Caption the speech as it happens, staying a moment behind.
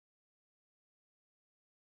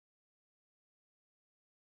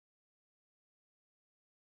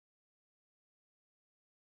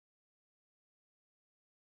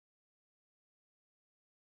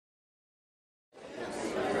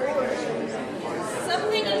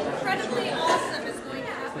incredibly awesome is going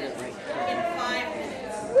to happen in 5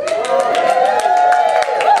 minutes.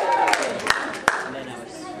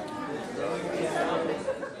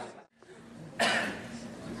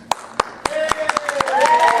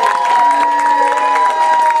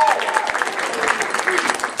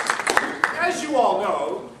 As you all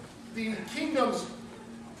know, the Kingdom's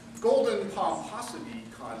Golden Pomposity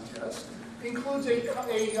Contest includes a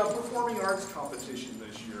performing arts competition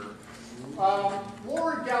this year.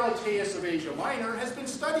 Lord Galateus of Asia Minor has been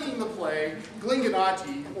studying the play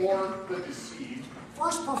Gl'ingannati, or The Deceived,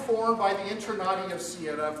 first performed by the Intronati of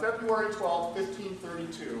Siena, February 12,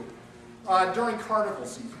 1532, during Carnival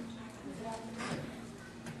season.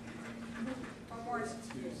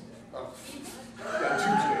 Yeah,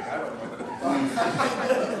 Tuesday, I don't know.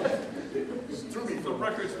 Threw me. The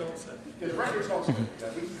records don't say. The records don't say. Yeah,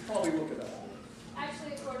 we can probably look it up.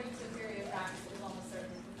 Actually, according to theory of facts, it was almost certain.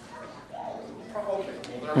 Okay,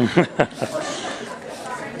 well,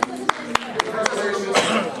 there we go.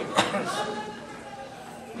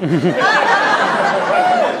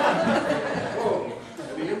 Whoa,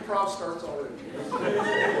 and the improv starts already.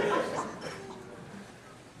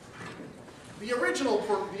 The original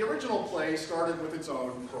play started with its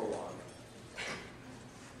own prologue.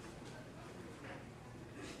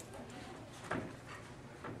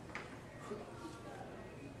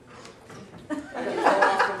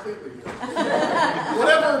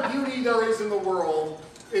 Whatever beauty there is in the world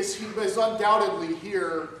is undoubtedly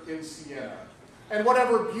here in Siena. And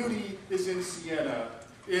whatever beauty is in Siena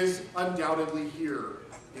is undoubtedly here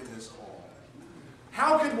in this hall.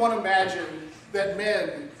 How could one imagine that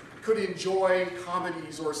men could enjoy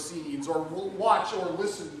comedies or scenes or watch or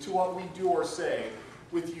listen to what we do or say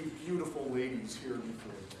with you beautiful ladies here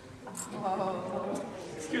before you? Whoa.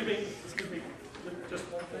 Excuse me, just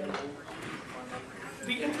one thing.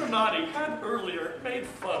 The Intronati had earlier made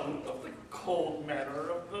fun of the cold manner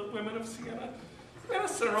of the women of Siena in a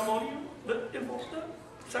ceremony that involved a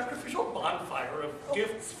sacrificial bonfire of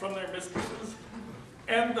gifts from their mistresses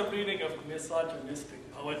and the reading of misogynistic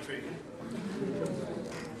poetry.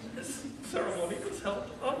 This ceremony was held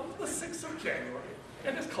on the 6th of January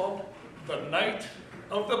and is called the Night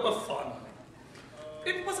of the Buffon.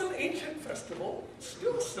 It was an ancient festival,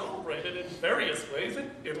 still celebrated in various ways in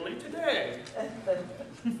Italy today.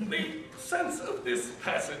 The sense of this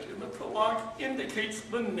passage in the prologue indicates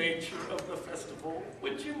the nature of the festival,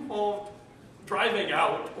 which involved driving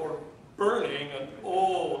out or burning an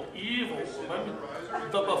old, evil woman,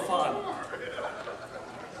 the Buffon.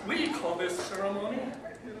 We call this ceremony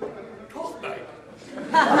Twelfth Night.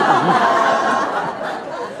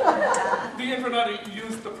 The Intronati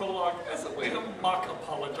used the prologue as a way to mock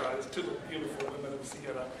apologize to the beautiful women of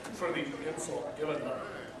Siena for the insult given them.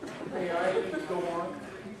 May I go on?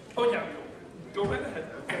 Oh yeah, go right ahead.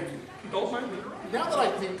 Don't mind me. Now that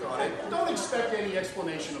I think on it, don't expect any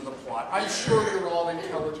explanation of the plot. I'm sure you're all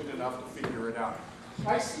intelligent enough to figure it out.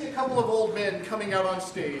 I see a couple of old men coming out on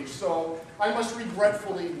stage, so I must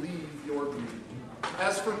regretfully leave your meeting.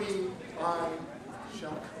 As for me, I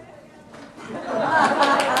shall come.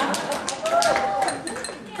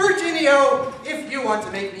 Virginio, if you want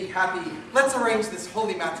to make me happy, let's arrange this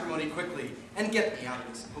holy matrimony quickly and get me out of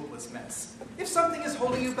this hopeless mess. If something is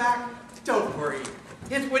holding you back, don't worry.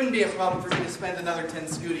 It wouldn't be a problem for me to spend another 10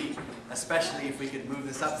 scudi, especially if we could move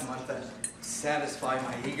this up a month and satisfy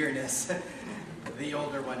my eagerness. The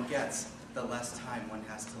older one gets, the less time one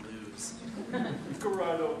has to lose.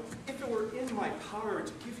 Gerardo, if it were in my power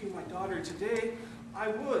to give you my daughter today, I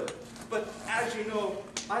would. But as you know,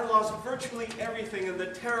 I lost virtually everything in the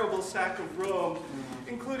terrible sack of Rome,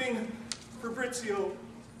 including Fabrizio,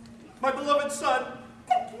 my beloved son.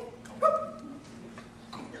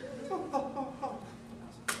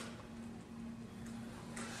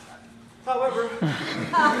 However,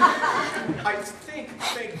 I think,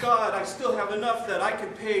 thank God, I still have enough that I can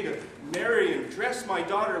pay to marry and dress my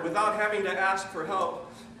daughter without having to ask for help.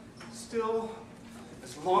 Still,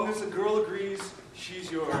 as long as the girl agrees, she's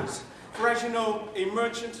yours. For as you know, a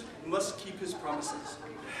merchant must keep his promises.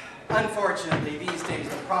 Unfortunately, these days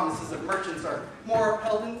the promises of merchants are more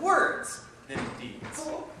upheld in words than in deeds.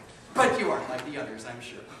 But you aren't like the others, I'm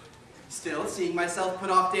sure. Still, seeing myself put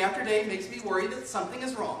off day after day makes me worry that something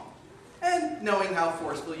is wrong. And knowing how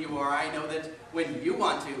forceful you are, I know that when you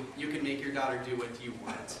want to, you can make your daughter do what you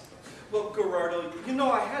want. Well, Gerardo, you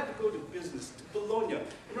know I had to go to business, to Bologna,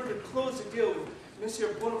 in order to close the deal with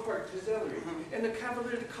Monsieur Bonaparte Giselli and the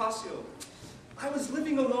Cavalier de Cassio. I was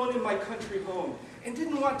living alone in my country home and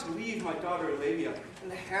didn't want to leave my daughter Elavia in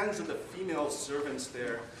the hands of the female servants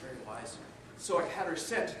there. Very wise. So I had her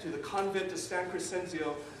sent to the convent of San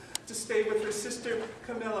Crescenzio to stay with her sister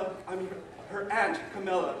Camilla, her aunt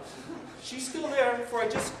Camilla. She's still there, for I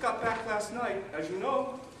just got back last night, as you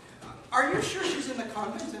know. Are you sure she's in the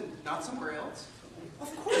convent and not somewhere else?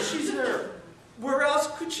 Of course she's there. Where else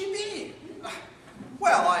could she be?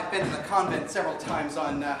 Well, I've been to the convent several times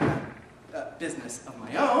on business of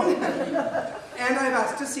my own, and I've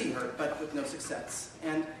asked to see her, but with no success.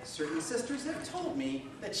 And certain sisters have told me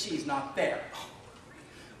that she's not there.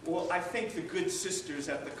 Well, I think the good sisters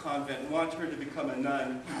at the convent want her to become a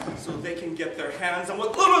nun so they can get their hands on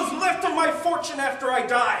what little is left of my fortune after I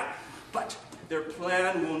die. But their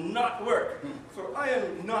plan will not work, for I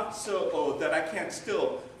am not so old that I can't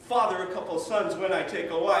still father a couple sons when I take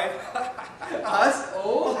a wife. Us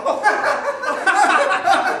old?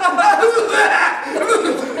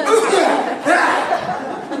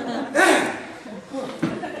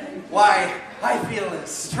 Why, I feel as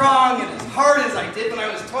strong and as hard as I did when I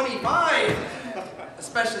was 25,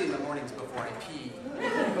 especially in the mornings before I pee.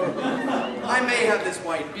 I may have this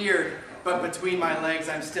white beard, but between my legs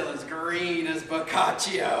I'm still as green as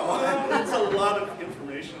Boccaccio. Well, that's a lot of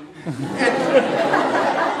information. And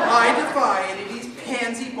I defy any of these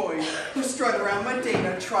pansy boys who strut around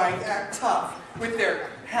Modena trying to act tough, with their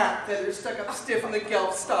hat feathers stuck up stiff in the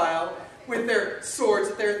Guelph style, with their swords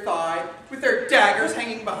at their thigh, with their daggers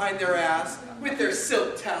hanging behind their ass, with their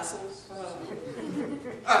silk tassels.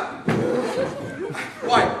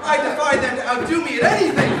 Why, I defy them to outdo me at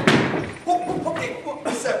anything! Okay,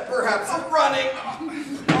 except perhaps at running.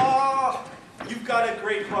 Oh, you've got a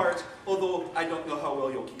great heart, although I don't know how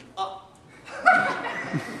well you'll keep up.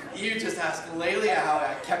 You just ask Lelia how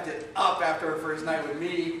I kept it up after her first night with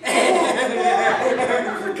me.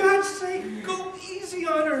 For God's sake, go easy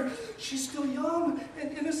on her. She's still young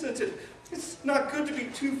and innocent. It's not good to be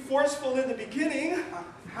too forceful in the beginning.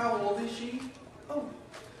 How old is she? Oh,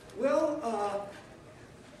 well,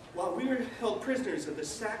 while we were held prisoners at the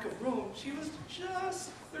sack of Rome, she was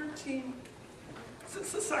just 13.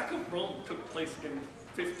 Since the sack of Rome took place in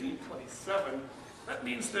 1527, that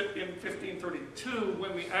means that in 1532,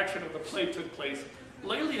 when the action of the play took place,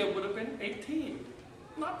 Lelia would have been 18.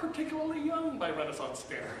 Not particularly young by Renaissance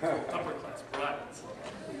standards, for upper-class brides.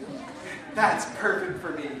 That's perfect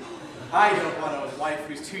for me. I don't want a wife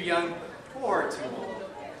who's too young or too old.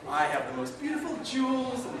 I have the most beautiful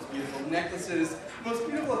jewels, the most beautiful necklaces, the most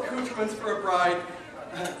beautiful accoutrements for a bride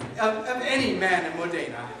of any man in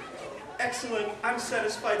Modena. Excellent. I'm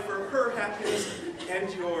satisfied for her happiness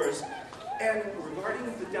and yours. And regarding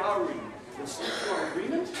the dowry, we'll stick to our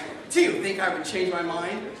agreement? Do you think I would change my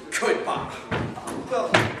mind? Goodbye. Well,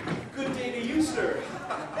 good day to you, sir.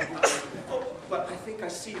 Oh, but I think I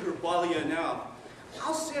see her Balia now.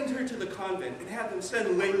 I'll send her to the convent and have them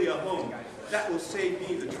send Lelia home. That will save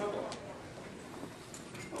me the trouble.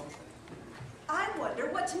 Oh. I wonder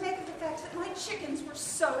what to make of the fact that my chickens were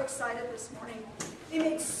so excited this morning. They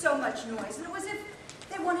made so much noise, and it was as if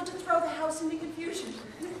they wanted to throw the house into confusion.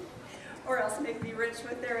 Or else make me rich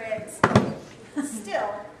with their eggs. Still,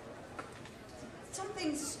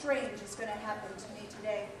 something strange is going to happen to me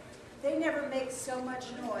today. They never make so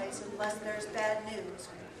much noise unless there's bad news.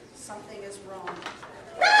 Something is wrong.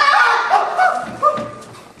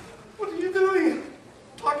 What are you doing?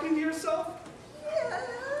 Talking to yourself?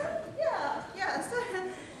 Yes.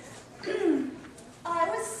 I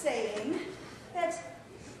was saying that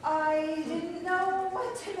I didn't know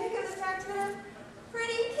what to make of the fact that a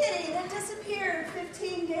pretty kitty that disappeared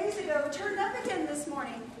 15 days ago turned up again this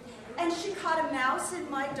morning. And she caught a mouse in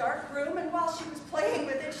my dark room, and while she was playing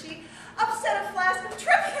with it, she upset a flask of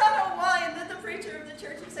Trebbiano wine that the preacher of the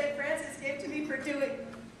Church of St. Francis gave to me for doing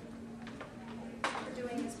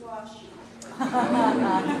his wash.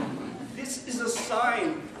 This is a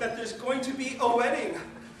sign that there's going to be a wedding.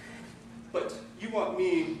 But you want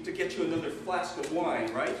me to get you another flask of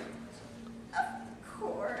wine, right? Of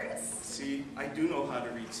course. See, I do know how to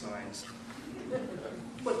read signs.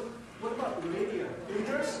 But what about Lydia in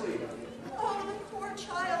nursery? Oh, the poor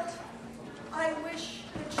child. I wish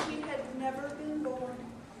that she had never been born.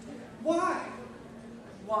 Why?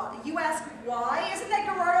 Why? You ask why? Isn't that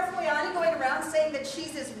Gerardo Foiani going around saying that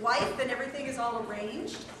she's his wife and everything is all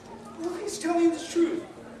arranged? Well, he's telling you the truth.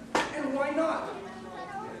 And why not?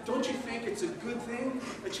 Don't you think it's a good thing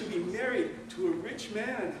that you'll be married to a rich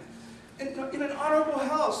man in an honorable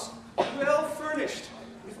house, well furnished,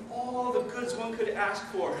 with all the goods one could ask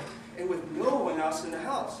for, and with no one else in the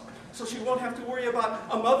house, so she won't have to worry about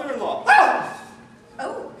a mother-in-law. Ah!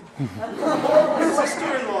 Oh. Or a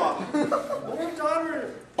sister-in-law, or a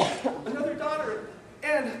daughter, another daughter,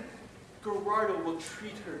 and Gerardo will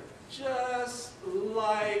treat her just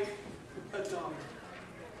like a daughter.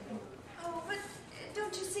 Oh, but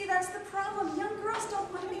don't you see that's the problem? Young girls don't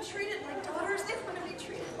want to be treated like daughters. They want to be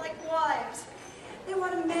treated like wives. They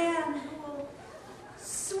want a man who will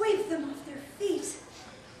sweep them off their feet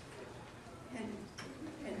and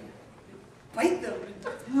bite them.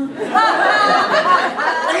 Lay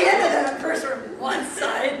into them, of course, from one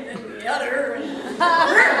side and the other.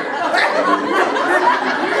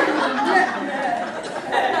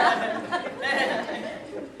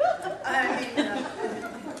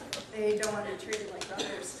 They don't want to be treated like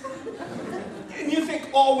brothers. And you think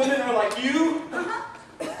all women are like you?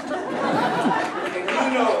 And you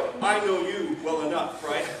know, I know you well enough,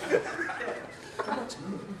 right? But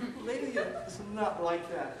Lelia is not like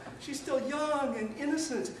that. She's still young and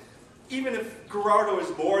innocent, even if Gerardo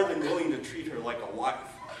is more than willing to treat her like a wife.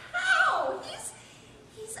 How?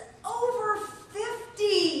 He's over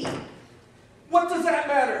 50. What does that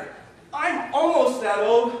matter? I'm almost that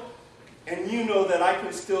old. And you know that I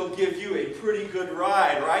can still give you a pretty good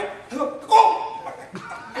ride, right? Oh!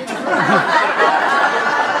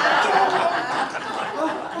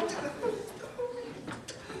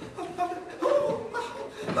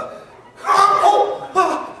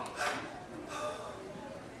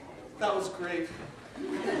 That was great.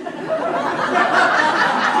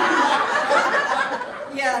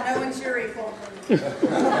 Yeah, no one's your equal.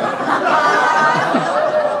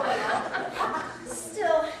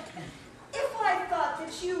 Still, if I thought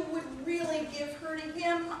that you would really give her to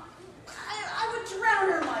him, I would drown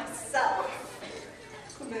her myself.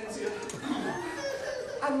 Commedia,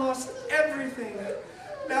 I lost everything.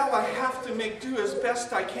 Now I have to make do as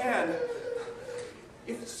best I can.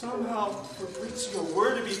 If somehow Fabrizio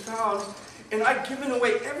were to be found, and I'd given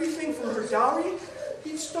away everything from her dowry,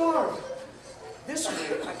 he'd starve. This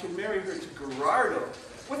way, I can marry her to Gerardo,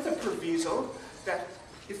 with the proviso that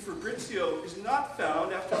if Fabrizio is not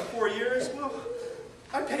found after 4 years, well,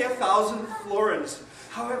 I pay 1,000 florins.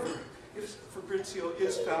 However, if Fabrizio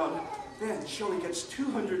is found, then Joey gets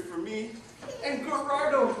 200 for me, and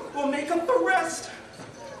Gerardo will make up the rest.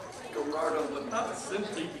 Gerardo would not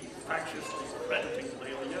simply be factiously crediting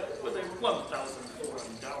Lelia with a 1,000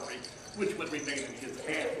 florin dowry, which would remain in his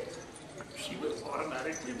hand. She would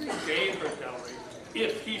automatically regain her dowry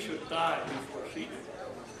if he should die before she did.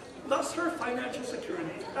 Thus, her financial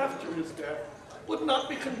security after his death would not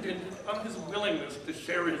be contingent on his willingness to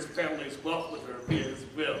share his family's wealth with her via his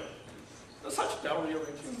will. Such dowry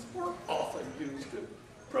arrangements were often used to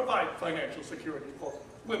provide financial security for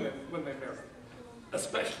women when they married,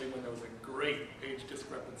 especially when there was a great age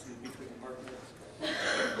discrepancy between partners.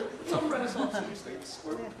 Some Renaissance city-states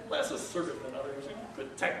were less assertive than others in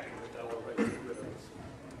protecting the dower rights of widows.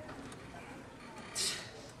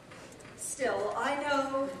 Still, I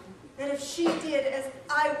know that if she did as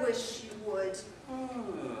I wish she would.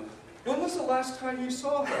 When was the last time you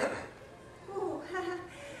saw her? Oh,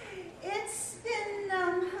 it's been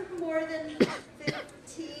more than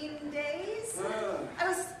 15 days. I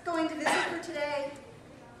was going to visit her today.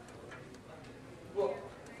 Well,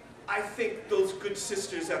 I think those good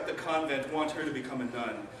sisters at the convent want her to become a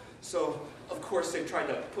nun. So, of course, they tried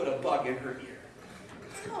to put a bug in her ear.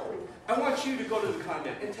 Oh. I want you to go to the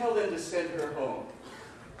convent and tell them to send her home.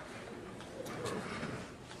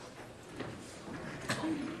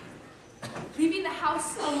 Leaving the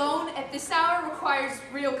house alone at this hour requires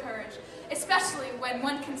real courage, especially when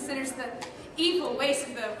one considers the evil ways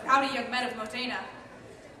of the rowdy young men of Modena.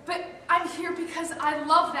 But I'm here because I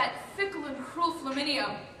love that fickle and cruel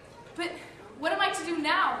Flaminio. But what am I to do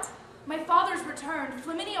now? My father's returned.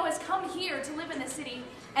 Flaminio has come here to live in the city,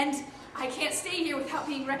 and I can't stay here without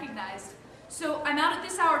being recognized. So I'm out at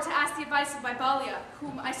this hour to ask the advice of my Balia,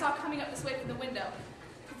 whom I saw coming up this way from the window.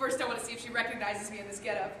 First, I want to see if she recognizes me in this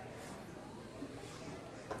getup.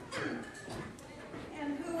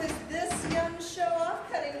 And who is this young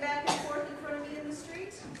show-off cutting back and forth in front of me in the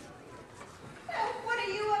street? What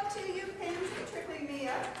are you up to, you pins, trickling me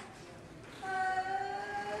up?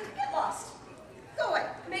 Get lost. Go away.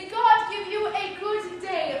 May God give you a good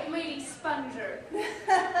day, Lady Sponger.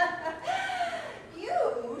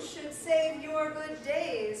 You should save your good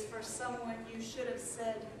days for someone you should have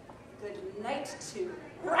said good night to.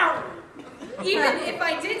 Even if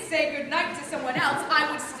I did say good night to someone else,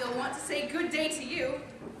 I would still want to say good day to you,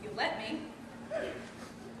 if you let me.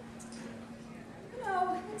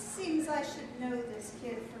 No, it seems I should know this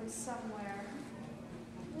kid from somewhere.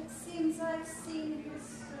 It seems I've seen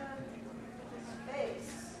his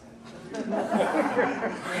face.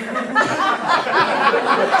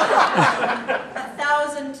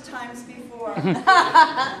 1,000 times before.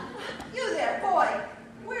 You there, boy.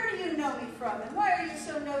 Where do you know me from, and why are you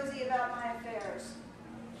so nosy about my affairs?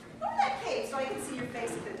 Go to that cave so I can see your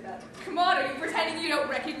face a bit better. Come on, are you pretending you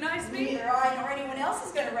Neither I nor anyone else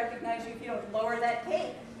is going to recognize you if you don't lower that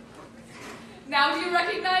cape. Now do you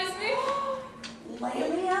recognize me?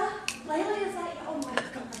 Lelia? Lelia, is that you? Oh my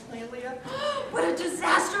God, Lelia. What a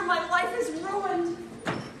disaster. My life is ruined.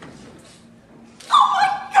 Oh my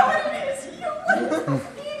God, it is you. What is this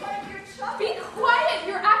being, my dear child? Be quiet.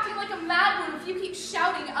 You're acting like a mad one. If you keep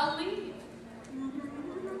shouting, I'll leave.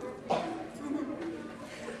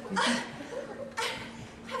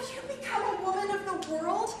 Have you become a woman of the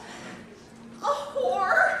world? A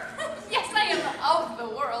whore? Yes, I am of the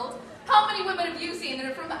world. How many women have you seen that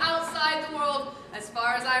are from outside the world? As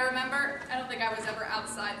far as I remember, I don't think I was ever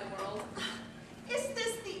outside the world. Is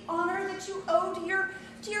this the honor that you owe to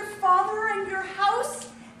your father and your house,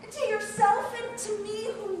 to yourself and to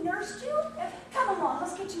me who nursed you? Come along,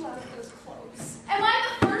 let's get you out of those clothes. Am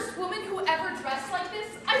I the first woman who ever dressed like this?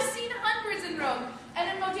 I've seen hundreds in Rome and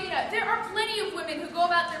in Modena. There are plenty of women who go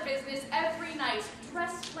about their business every night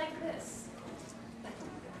dressed like this.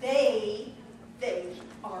 They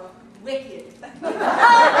are wicked. Well,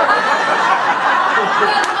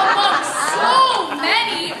 among so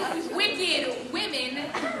many wicked women,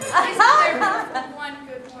 isn't there one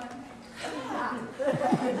good one?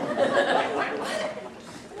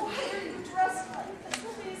 Why are you dressed like this?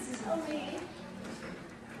 Please tell me.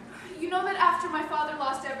 You know that after my father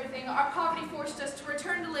lost everything, our poverty forced us to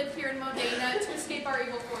return to live here in Modena to escape our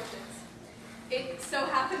evil fortunes. It so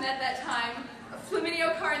happened at that time,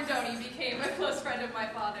 Flaminio Carandoni became a close friend of my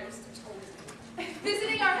father's.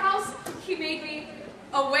 Visiting our house, he made me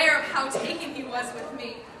aware of how taken he was with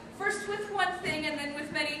me. First with one thing, and then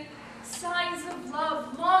with many signs of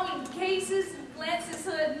love, longing gazes and glances.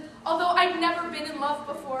 Although I'd never been in love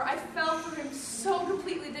before, I fell for him so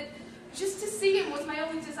completely that just to see him was my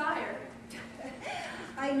only desire.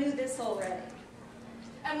 I knew this already.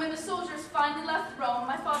 And when the soldiers finally left Rome,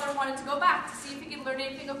 my father wanted to go back to see if he could learn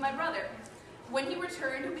anything of my brother. When he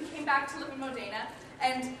returned, we came back to live in Modena,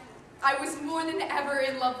 and I was more than ever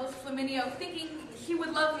in love with Flaminio, thinking he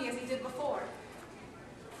would love me as he did before.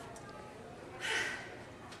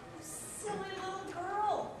 Silly little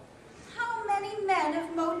girl. How many men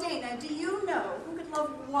of Modena do you know who could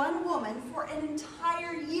love one woman for an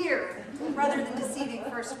entire year, rather than deceiving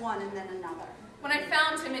first one and then another? When I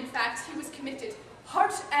found him, in fact, he was committed,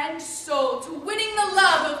 heart and soul, to winning the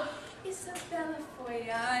love of Isabella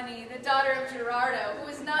Foiani, the daughter of Gerardo, who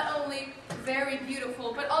is not only very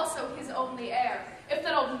beautiful, but also his only heir, if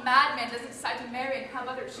that old madman doesn't decide to marry and have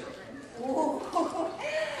other children. Ooh.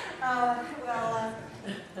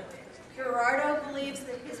 Gerardo believes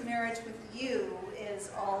that his marriage with you is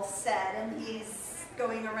all set, and he's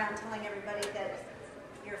going around telling everybody that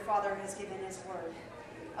your father has given his word.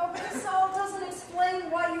 Oh, but this all doesn't explain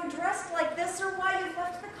why you're dressed like this or why you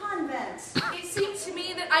left the convent. It seemed to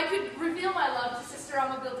me that I could reveal my love to Sister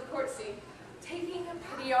Amabilda Corsi. Taking a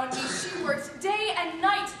pity on me, she worked day and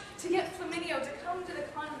night to get Flaminio to come to the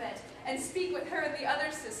convent and speak with her and the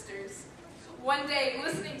other sisters. One day,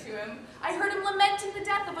 listening to him, I heard him lamenting the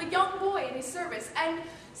death of a young boy in his service and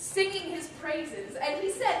singing his praises. And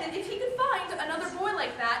he said that if he could find another boy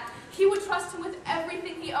like that, he would trust him with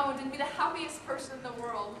everything he owned and be the happiest person in the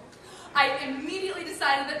world. I immediately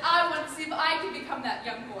decided that I wanted to see if I could become that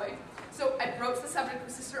young boy. So I broached the subject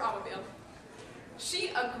with Sister Amabil. She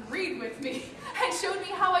agreed with me and showed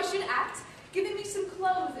me how I should act, giving me some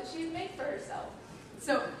clothes that she had made for herself.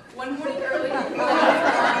 So one morning early, and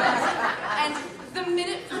the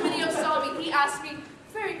minute Flaminio saw me, he asked me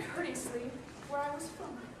very courteously where I was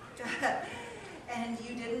from. And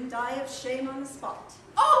you didn't die of shame on the spot.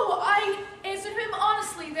 Oh, I answered him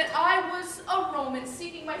honestly that I was a Roman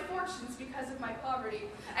seeking my fortunes because of my poverty.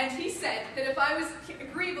 And he said that if I was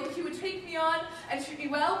agreeable, he would take me on and treat me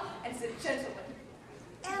well and sit a gentleman.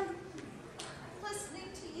 And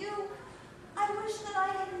listening to you, I wish that I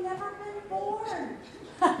had never been born.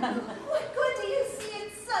 What good do you see in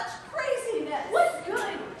such craziness? What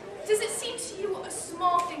good? Does it seem to you a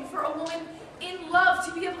small thing for a woman in love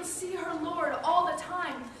to be able to see her Lord all the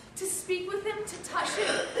time, to speak with him, to touch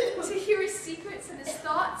him, to hear his secrets and his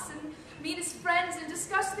thoughts, and meet his friends and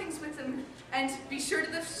discuss things with him, and be sure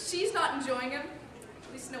that if she's not enjoying him,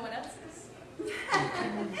 at least no one else is?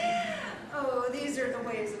 Oh, these are the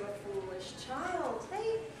ways of a foolish child.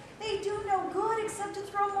 They do no good except to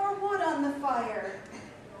throw more wood on the fire.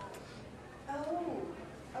 But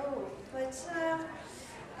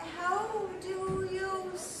how do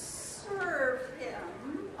you serve him?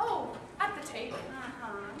 Oh, at the table.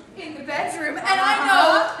 Uh-huh. In the bedroom, and I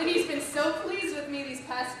know that he's been so pleased with me these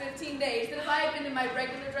past 15 days that if I had been in my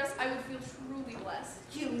regular dress, I would feel truly blessed.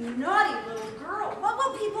 You naughty little girl. What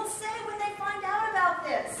will people say when they find out about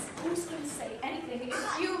this? Who's going to say anything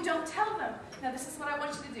if you don't tell them? Now, this is what I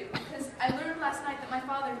want you to do, because I learned last night that my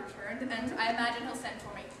father returned, and I imagine he'll send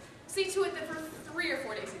for me. See to it that for 3 or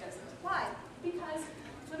 4 days he doesn't. Why? Because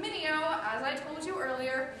Flaminio, as I told you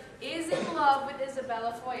earlier, is in love with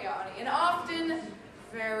Isabella Foiani, and often,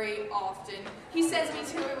 very often, he sends me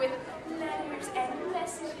to her with letters and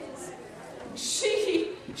messages.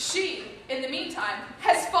 She, in the meantime,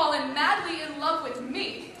 has fallen madly in love with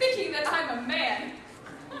me, thinking that I'm a man,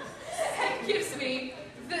 and gives me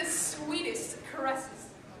the sweetest caresses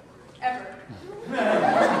ever.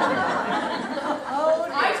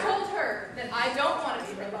 I told her that I don't want to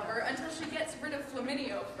be her lover until she gets rid of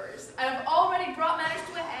Flaminio first. And I've already brought matters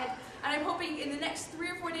to a head, and I'm hoping in the next 3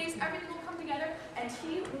 or 4 days everything will come together and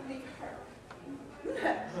he will leave her.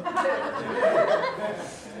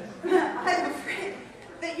 I'm afraid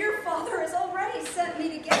that your father has already sent me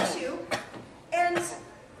to get you, and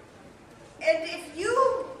if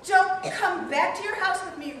you don't come back to your house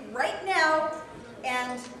with me right now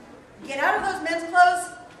and get out of those men's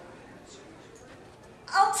clothes,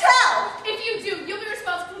 I'll tell! If you do, you'll be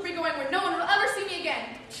responsible for me going where no one will ever see me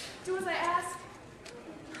again. Do as I ask.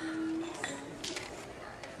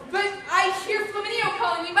 But I hear Flaminio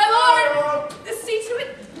calling me, my lord! See to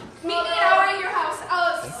it. Meet me an hour at your house.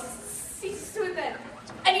 I'll see to it then.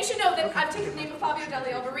 And you should know that I've taken the name of Fabio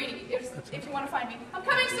degli Alberini, if you want to find me. I'm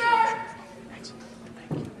coming, sir!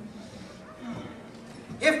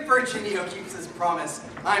 If Virginio keeps his promise,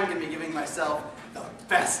 I'm going to be giving myself the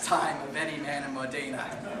best time of any man in Modena.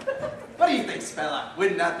 What do you think, Spella?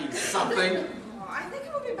 Wouldn't that be something? I think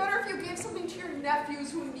it would be better if you gave something to your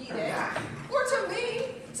nephews who need it. Or to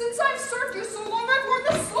me. Since I've served you so long, I've worn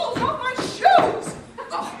the soles off my shoes.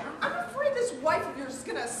 Oh, I'm afraid this wife of yours is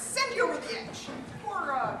going to send you over the edge.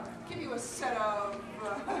 Or give you a set of...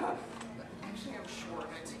 actually, I'm sure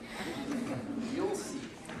of it. You'll see.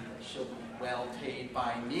 She'll be well paid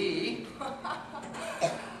by me.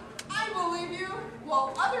 I believe you.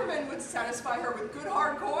 While other men would satisfy her with good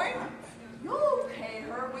hard coin, you'll pay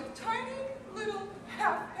her with tiny little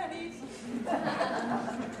half pennies.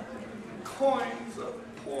 Coins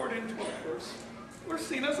poured into a purse were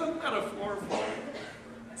seen as a metaphor for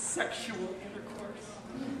sexual intercourse,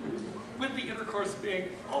 with the intercourse being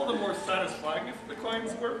all the more satisfying if the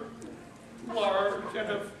coins were large and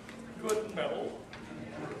of good metal.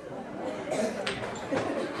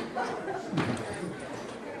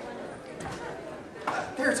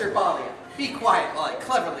 There's her Balia. Be quiet while I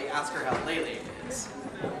cleverly ask her how Lele is.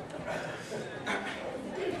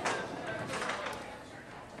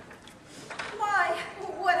 Why,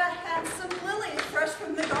 what a handsome lily fresh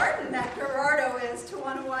from the garden that Gerardo is to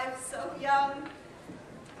one wife so young.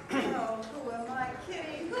 Oh, who am I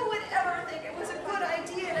kidding? Who would ever think it was a good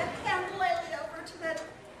idea to hand Lele over to that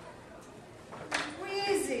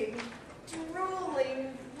wheezing,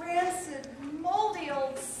 drooling, rancid, moldy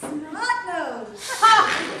old snot-nose?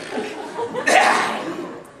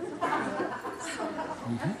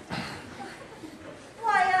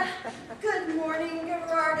 Why, good morning,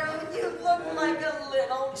 Gerardo. You look like a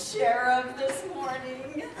little cherub this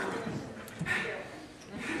morning.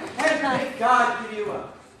 And may God give you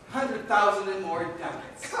 100,000 and more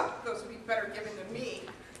ducats. Those would be better given to me.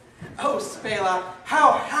 Oh, Spela,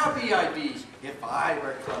 how happy I'd be if I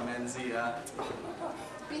were Clemenzia.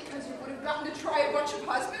 Because you would have gotten to try a bunch of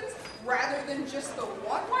husbands rather than just the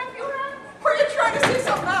one wife you had? Or are you trying to say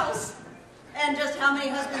something else? And just how many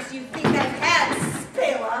husbands do you think I've had,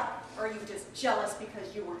 Spela? Or are you just jealous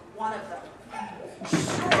because you weren't one of them?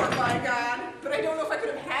 Sure, by God. But I don't know if I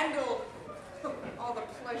could have handled all the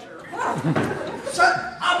pleasure.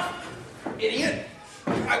 Shut up, idiot!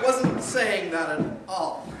 I wasn't saying that at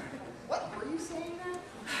all. What were you saying then?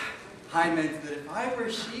 I meant that if I were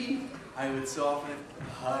she, I would so often have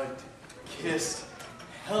hugged, kissed,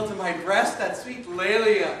 held to my breast that sweet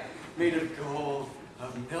Lelia, made of gold,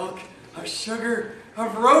 of milk, of sugar,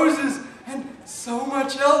 of roses, and so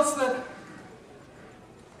much else that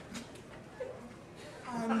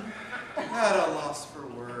I'm at a loss for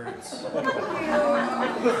words.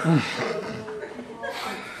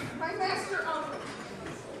 My master,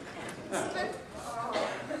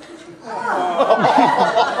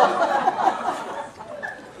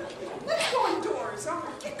 let's go indoors.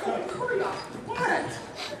 Get going, hurry up. What?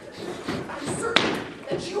 I'm certain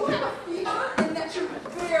that you have a fever and that you're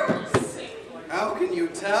very sick. How can you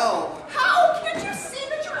tell? How can you see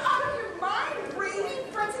that you're out of your mind, raving,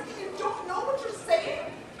 frenzied, and you don't know what you're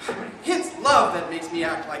saying? It's love that makes me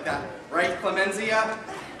act like that, right, Clemenzia?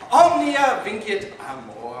 Omnia vincit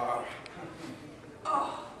amor.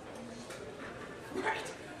 Oh,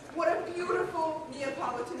 right. What a beautiful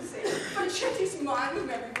Neapolitan saying. Facetti's mine with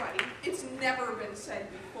everybody. It's never been said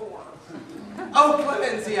before. Oh,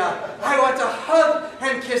 Clemenzia, I want to hug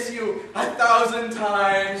and kiss you 1,000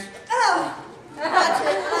 times. Oh, I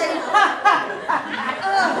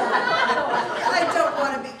don't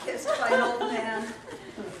want to be kissed by an old man.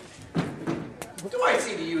 Do I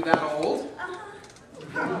seem to you that old?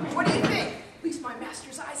 What do you think? At least my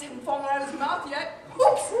master's eyes haven't fallen out of his mouth yet.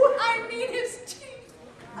 Oops! I mean his teeth.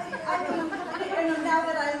 I mean, now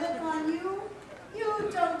that I look on you, you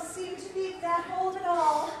don't seem to be that old at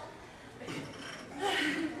all.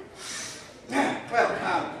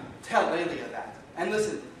 Well, tell Lelia that. And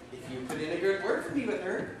listen, if you put in a good word for me with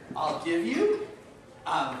her, I'll give you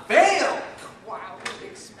a veil. Wow,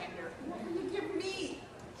 big spender. What will you give me?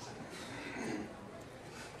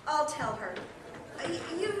 I'll tell her.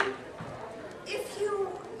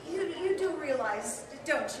 You do realize,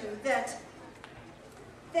 don't you, that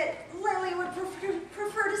Lily would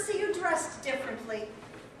prefer to see you dressed differently.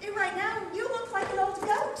 Right now, you look like an old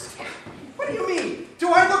goat. What do you mean?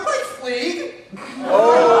 Do I look like Fleeg?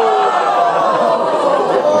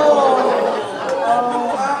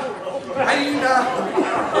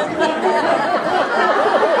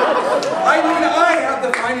 I have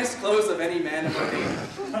the finest clothes of any man in Modena.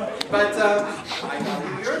 But I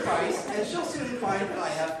value your advice, and she'll soon find that I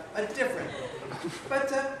have a different look.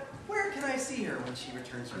 But where can I see her when she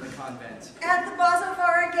returns from the convent? At the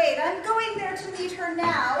Bazzovara gate. I'm going there to meet her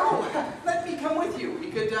now. Oh, let me come with you. We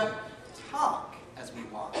could talk as we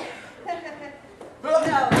walk.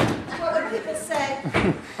 No. What would people say?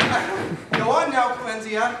 Go on now,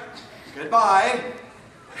 Commedia. Goodbye.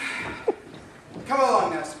 Come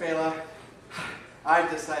along now, Spela. I've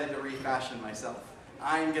decided to refashion myself.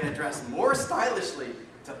 I'm going to dress more stylishly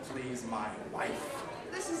to please my wife.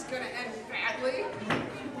 This is gonna end badly.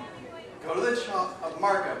 Go to the shop of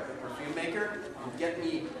Marco, the perfume maker, and get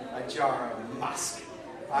me a jar of musk.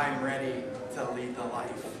 I'm ready to lead the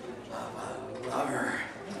life of a lover.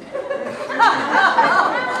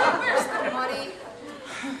 Where's the money?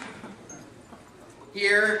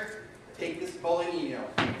 Here, take this Bolognino,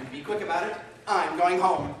 and be quick about it. I'm going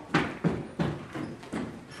home.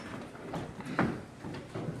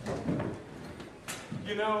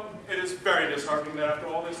 You know, it is very disheartening that after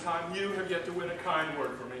all this time, you have yet to win a kind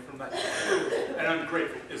word from me from that cruel and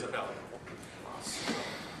ungrateful Isabella.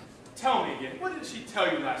 Tell me again, what did she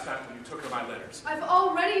tell you last time when you took her my letters? I've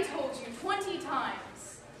already told you 20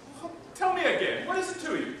 times. Tell me again, what is it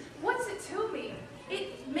to you? What's it to me?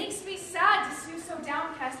 It makes me sad to see you so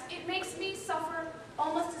downcast. It makes me suffer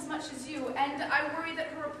almost as much as you, and I worry that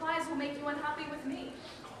her replies will make you unhappy with me.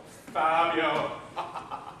 Fabio,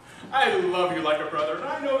 I love you like a brother, and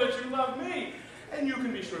I know that you love me. And you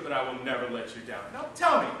can be sure that I will never let you down. Now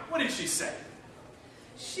tell me, what did she say?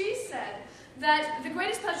 She said that the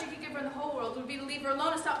greatest pleasure you could give her in the whole world would be to leave her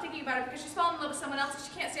alone and stop thinking about it because she's fallen in love with someone else and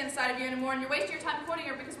she can't stand the sight of you anymore, and you're wasting your time courting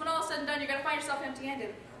her because when all is said and done, you're going to find yourself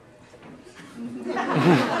empty-handed.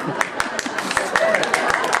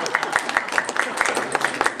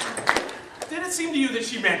 Did it seem to you that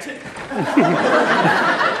she meant it?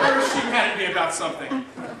 Or she mad at me about something?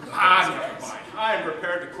 Never mind. I am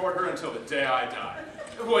prepared to court her until the day I die.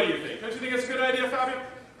 What do you think? Don't you think it's a good idea, Fabio?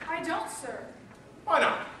 I don't, sir. Why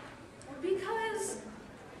not? Because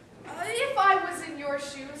if I was in your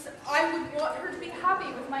shoes, I would want her to be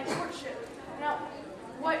happy with my courtship. Now,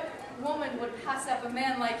 what woman would pass up a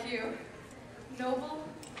man like you? Noble,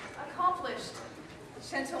 accomplished,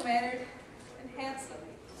 gentle-mannered, and handsome.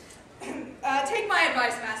 Take my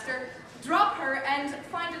advice, master. Drop her and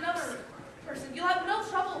find another person. You'll have no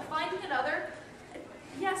trouble finding another.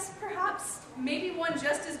 Yes, perhaps, maybe one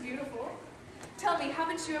just as beautiful. Tell me,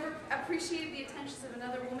 haven't you ever appreciated the attentions of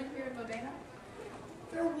another woman here in Modena?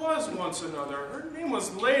 There was once another. Her name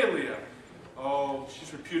was Lelia. Oh,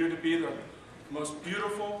 she's reputed to be the most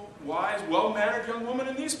beautiful, wise, well-mannered young woman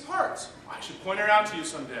in these parts. I should point her out to you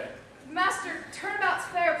someday. Master, turnabout's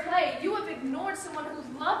fair play. You have ignored someone who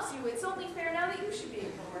loves you. It's only fair now that you should be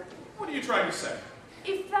ignored. What are you trying to say?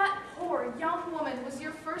 If that poor young woman was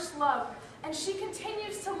your first love, and she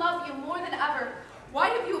continues to love you more than ever, why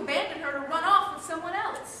have you abandoned her to run off with someone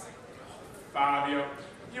else? Fabio,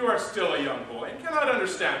 you are still a young boy and cannot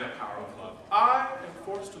understand the power of love. I am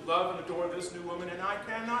forced to love and adore this new woman, and I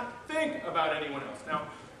cannot think about anyone else. Now,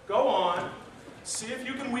 go on. See if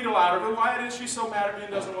you can wheedle out of her why it is she's so mad at me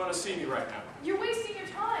and doesn't want to see me right now. You're wasting your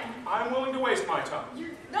time. I'm willing to waste my time.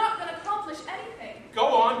 You're not going to accomplish anything. Go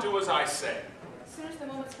on, do as I say. As soon as the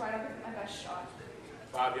moment's right, I'll give it my best shot.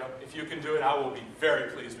 Fabio, if you can do it, I will be very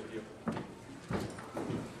pleased with you.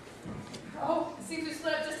 Oh, it seems we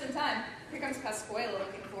split up just in time. Here comes Pasquale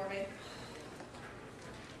looking for me.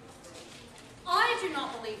 I do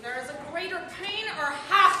not believe there is a greater pain or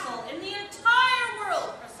hassle in the entire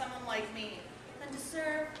world for someone like me than to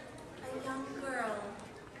serve a young girl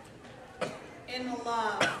in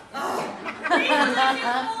love. Oh, Rita's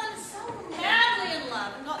fallen so madly in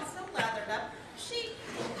love and got so lathered up. She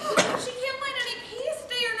can't find any peace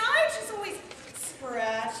day or night. She's always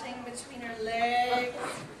scratching between her legs,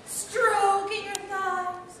 stroking her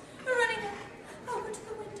thighs, running over to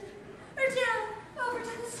the window, or down over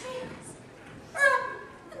to the stairs, or up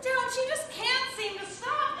and down. She just can't seem to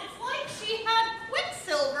stop. It's like she had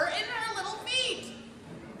quicksilver in her little feet.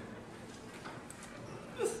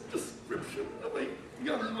 This description of a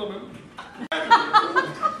young woman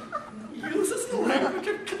uses the language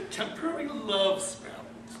of contemporary love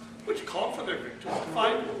spells, which called for their victims to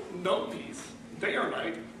find no peace, day or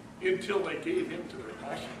night, until they gave in to their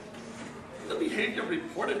passion. The behavior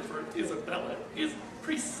reported for Isabella is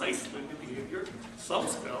precisely the behavior some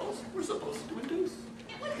spells were supposed to induce.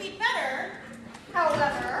 It would be better,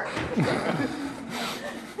 however,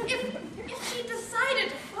 if she decided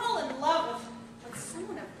to fall in love with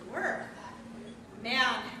someone of worth, a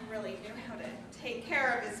man who really knew how to take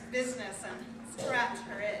care of his business and scratch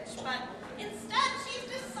her itch. But instead, she's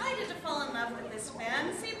decided to fall in love with this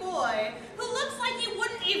fancy boy who looks like he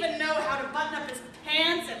wouldn't even know how to button up his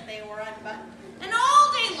pants if they were unbuttoned. And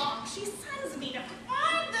all day long, she sends me to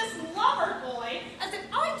find this lover boy as if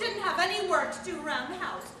I didn't have any work to do around the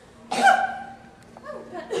house. Oh,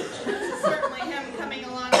 but this is certainly him coming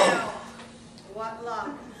along now. What luck.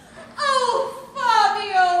 Oh,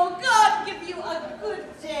 Fabio, God give you a good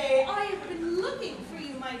day. I have been looking for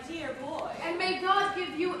you, my dear boy. And may God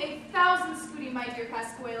give you 1,000 scudi, my dear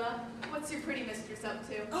Pasquale. What's your pretty mistress up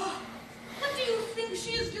to? Oh, what do you think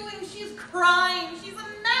she is doing? She's crying. She's a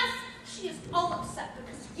mess. She is all upset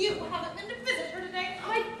because you haven't been to visit her today.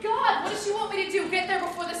 My God, what does she want me to do? Get there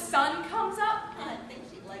before the sun comes up? I think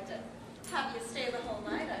she'd like to have you stay the whole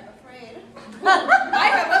night, I'm afraid. I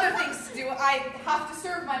have other things to do. I have to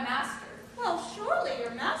serve my master. Well, surely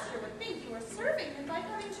your master would think you were serving him by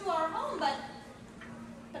coming to our home, but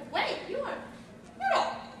wait, you're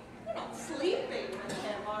not sleeping with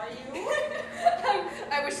him, are you?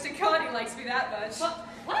 I wish to God he likes me that much.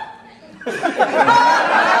 What?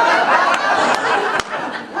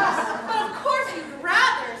 But of course you'd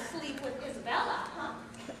rather sleep with Isabella, huh?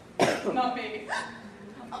 Not me.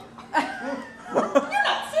 You're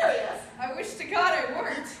not serious. I wish to God I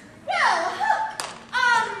weren't. Well,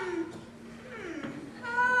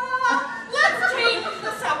 let's change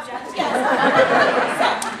the subject, yes. So,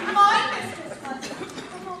 my mistress wants you to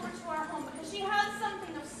come over to our home because she has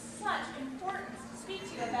something of such importance to speak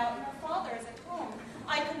to you about, and her father is at home.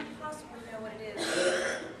 I couldn't possibly know what it is.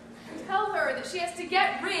 Tell her that she has to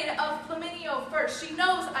get rid of Flaminio first. She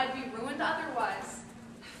knows I'd be ruined otherwise.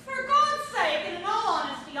 For God's sake, and in all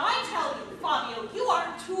honesty, I tell you, Fabio, you are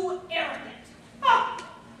too arrogant.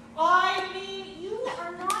 I mean, you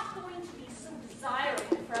are not going to be so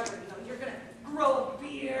desirable forever. You know, you're going to grow a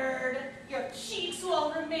beard, your cheeks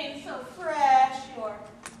will remain so fresh,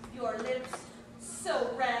 your lips so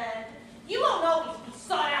red. You won't always be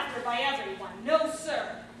sought after by everyone. No,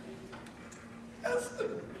 sir. As a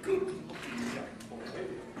good-looking young boy,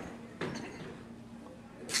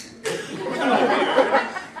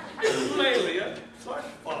 Lelia /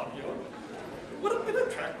 Fabio would have been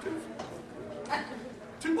attractive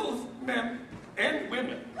to both men and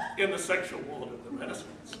women in the sexual world of the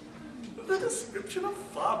Renaissance. The description of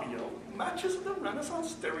Fabio matches the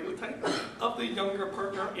Renaissance stereotype of the younger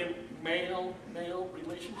partner in male-male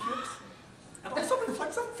relationships, and also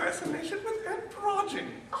reflects a fascination with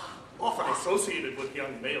androgyny, often associated with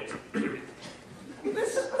young males, period.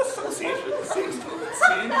 This association seems to have been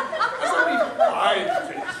seen as only fine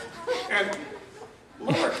taste, and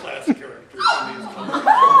lower-class characters in these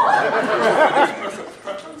express a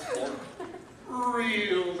preference for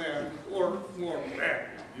real men or more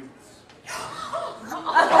manly youths.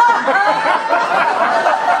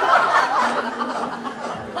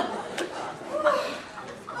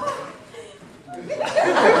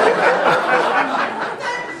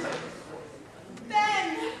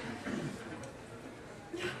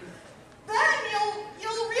 Then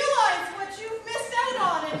you'll realize what you've missed out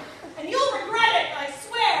on, and you'll regret it, I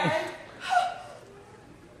swear.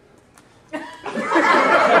 I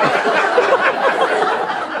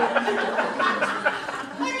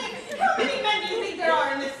mean, how many men do you think there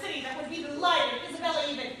are in this city that would be delighted if Isabella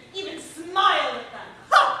even smiled at them?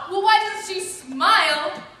 Well, why doesn't she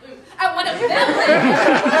smile at one of them? Leave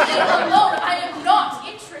alone. I am not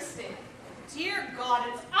interested. Dear God,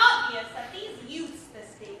 it's obvious that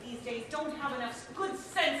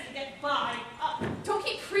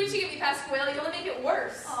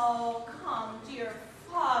come, dear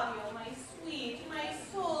Fabio, my sweet, my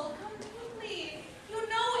soul, come quickly. You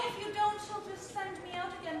know if you don't, she'll just send me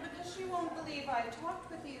out again because she won't believe I talked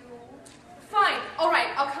with you. Fine, all right,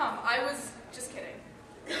 I'll come. I was just kidding.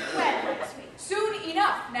 When, my sweet? Soon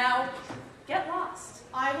enough. Now, get lost.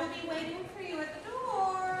 I will be waiting for you at the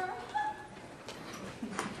door.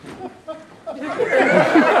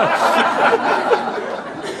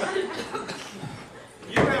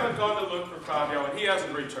 You haven't gone to look for Fabio, and he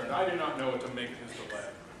hasn't returned. I do not know what to make of his delay.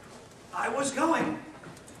 I was going.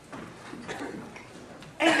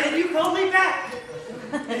 And then you called me back.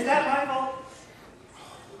 Is that my fault?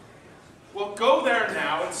 Well, go there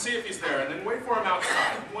now and see if he's there, and then wait for him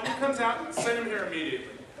outside. When he comes out, send him here immediately.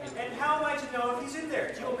 And how am I to know if he's in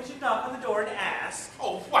there? Do you want me to knock on the door and ask?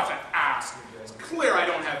 Oh, what an ass! It's clear I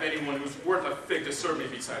don't have anyone who's worth a fig to serve me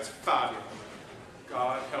besides Fabio.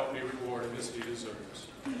 God help me reward him as he deserves.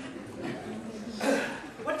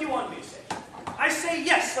 What do you want me to say? I say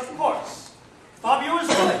yes, of course. Fabio is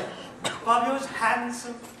good. Fabio is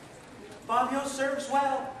handsome. Fabio serves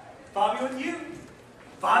well. Fabio with you.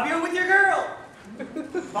 Fabio with your girl.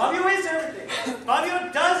 Fabio is everything.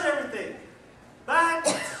 Fabio does everything. But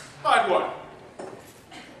what?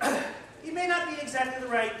 he may not be exactly the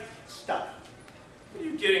right stuff. What are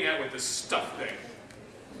you getting at with this stuff thing?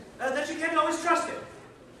 That you can't always trust him.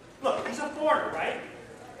 Look, he's a foreigner, right?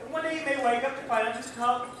 And one day you may wake up to find out he's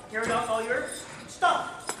carried off all your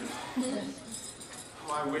stuff.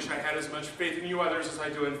 Oh, I wish I had as much faith in you others as I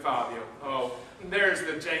do in Fabio. Oh, there's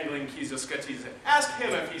the jangling keys of Scatizza. Ask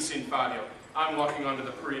him if he's seen Fabio. I'm walking onto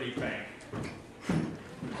the pretty bank.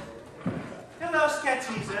 Hello,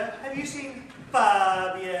 Scatizza. Have you seen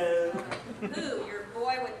Fabio? Who, your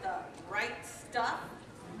boy with the right stuff?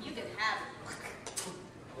 You can have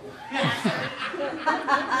Where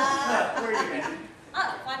are you headed?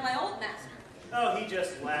 Oh, find my old master. Oh, he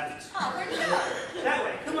just left. Oh, where'd you go? That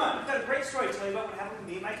way. Come on. I've got a great story to tell you about what happened to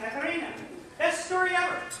me and my Caterina. Best story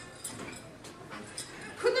ever.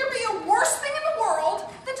 Could there be a worse thing in the world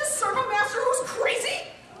than to serve a master who's crazy?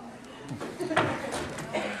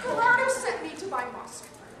 Gerardo sent me to buy musk.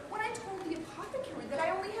 When I told the apothecary that I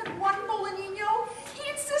only had one Bolognino, he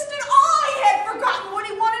insisted I had forgotten what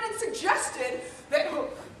he wanted and suggested that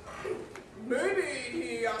maybe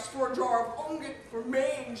he asked for a jar of unguent for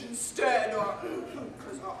mange instead,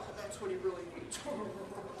 because that's what he really needs.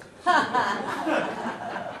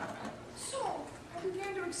 So I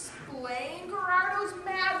began to explain Gerardo's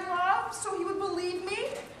mad love so he would believe me.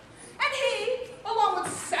 And he, along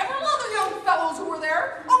with several other young fellows who were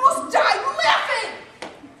there, almost died laughing!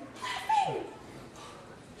 Laughing!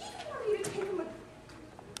 He even wanted me to take him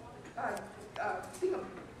a thing of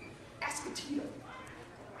ascotito.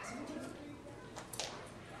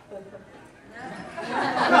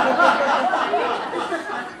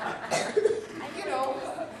 You know,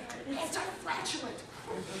 anti-flatulent.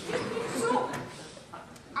 So,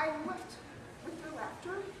 I left with their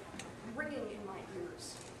laughter ringing in my ears.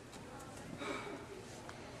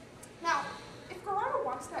 Now, if Gerardo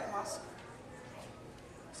wants that musk,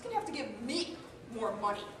 he's gonna have to give me more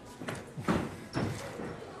money.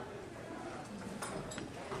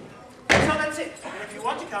 So that's it. And if you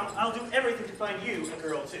want to come, I'll do everything to find you a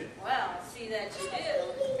girl, too. Well, see that you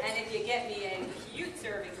do. And if you get me a cute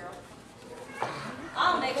serving girl,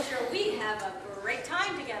 I'll make sure we have a great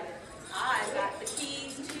time together. I've got the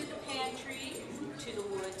keys to the pantry, to the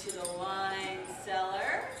wood, to the wine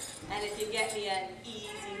cellar. And if you get me an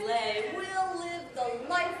easy lay, we'll live the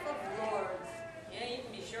life of lords. Yeah, you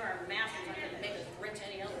can be sure our master's not going to make us rich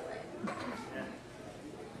any other way. Yeah.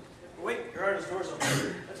 But wait, Gerardo's door's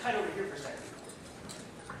open. Let's hide over here for a second.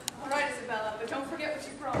 All right, Isabella, but don't forget what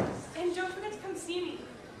you promised. And don't forget to come see me.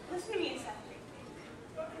 Listen to me a second.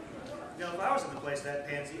 You know, if I was in the place that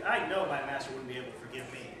pansy, I know my master wouldn't be able to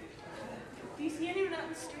forgive me. Do you see anyone out in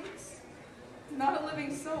the streets? Not a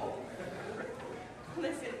living soul.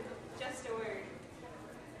 Listen, just a word.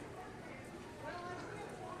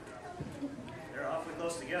 They're awfully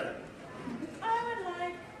close together. I would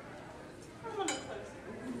like a little closer.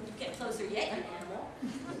 Get closer yet, you animal.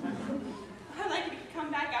 I'd like you to come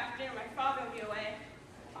back after dinner. My father will be away.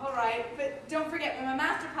 All right, but don't forget, when my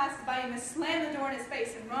master passes by, you must slam the door in his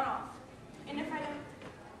face and run off. And if I don't,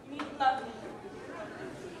 you need to love me.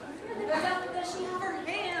 Does she have her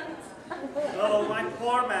hands? Oh, my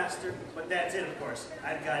poor master. But that's it, of course.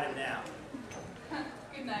 I've got him now.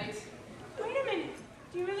 Good night. Wait a minute.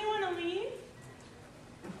 Do you really want to leave?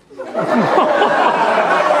 Go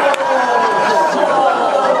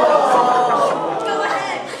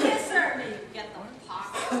ahead, kiss her. You get the pox.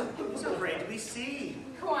 Who's afraid to be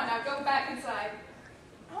seen? Go on now, go back inside.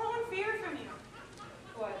 All I want fear from you.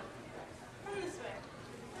 What?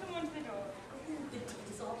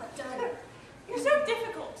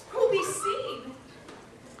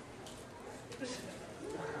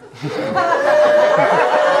 I'll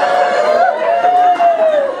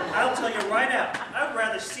tell you right now, I'd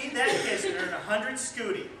rather see that kiss than earn 100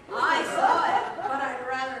 scooty. I saw it, but I'd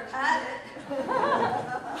rather had it.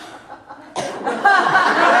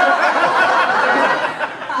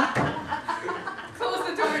 Close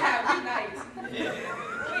the door now. Good night. Wait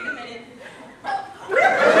a minute.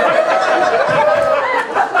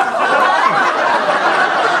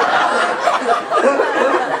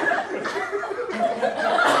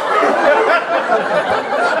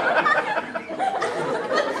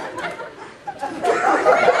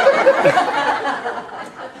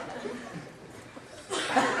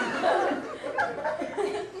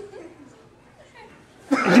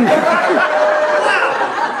 Wow!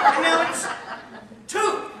 And now it's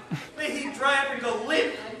 2. May he dry up and go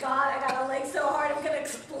limp. My God, I got a leg so hard I'm gonna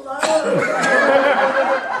explode.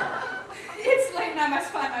 It's late and I must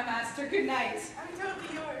find my master. Good night. I'm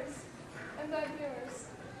totally yours. And I'm yours.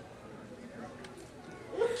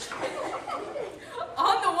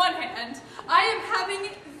 On the one hand, I am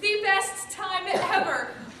having the best time ever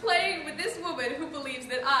playing with this woman who believes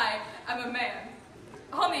that I am a man.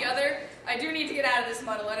 On the other, I do need to get out of this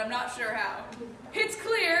muddle, and I'm not sure how. It's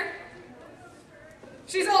clear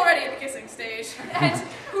she's already at the kissing stage, and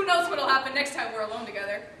who knows what'll happen next time we're alone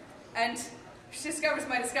together. And if she discovers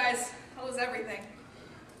my disguise, I'll lose everything.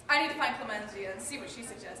 I need to find Commedia and see what she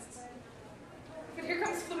suggests. But here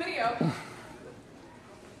comes Flaminio.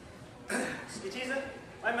 Skitiza,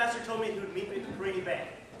 my master told me he would meet me at the Perini Bank.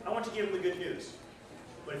 I want to give him the good news.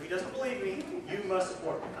 But if he doesn't believe me, you must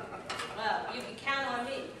support me. Well, you can count on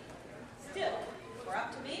me. Still, for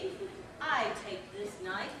up to me, I take this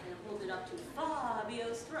knife and hold it up to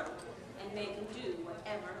Fabio's throat and make him do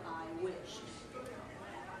whatever I wish.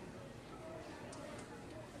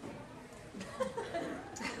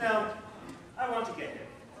 Now, I want to get him.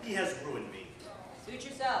 He has ruined me. Suit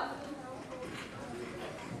yourself.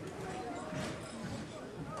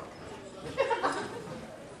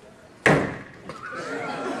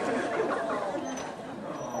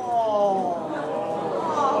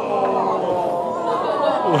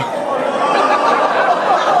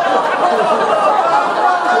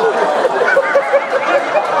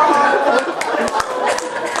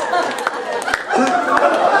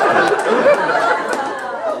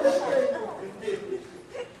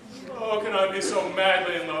 Oh, can I be so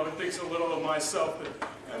madly in love and think so little of myself that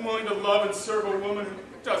I'm willing to love and serve a woman who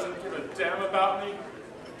doesn't give a damn about me?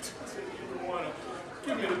 Doesn't even want to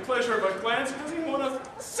give me the pleasure of a glance, doesn't even want to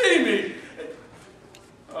see me.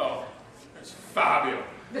 Oh, there's Fabio.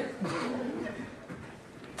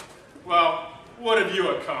 Well, what have you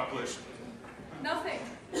accomplished? Nothing.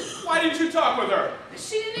 Why didn't you talk with her?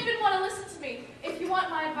 She didn't even want to listen to me. If you want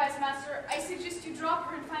my advice, Master, I suggest you drop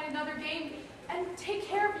her and find another game and take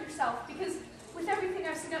care of yourself, because with everything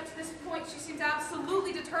I've seen up to this point, she seems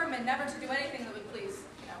absolutely determined never to do anything that would please,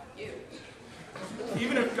 you.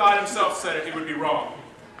 Even if God himself said it, he would be wrong.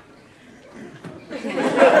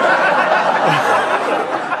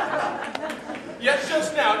 Yet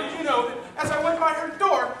just now, did you know that as I went by her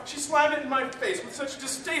door, she slammed it in my face with such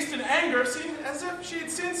distaste and anger, seemed as if she had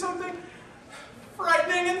seen something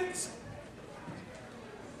frightening and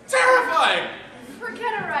terrifying.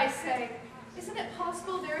 Forget her, I say. Isn't it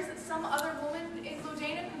possible there isn't some other woman in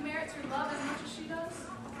Gl'ingannati who merits her love as much as she does?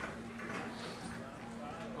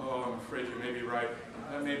 Oh, I'm afraid you may be right.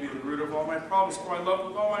 That may be the root of all my problems, for I love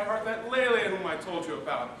with all my heart that Lelia whom I told you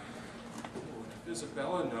about. If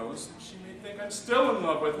Isabella knows, she may think I'm still in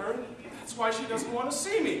love with her, and that's why she doesn't want to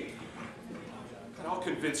see me. But I'll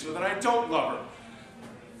convince her that I don't love her.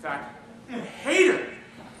 In fact, I hate her.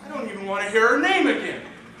 I don't even want to hear her name again.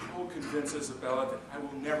 I'll convince Isabella that I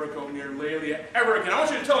will never go near Lelia ever again. I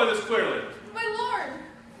want you to tell her this clearly. My lord!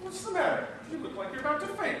 What's the matter? You look like you're about to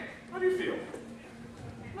faint. How do you feel?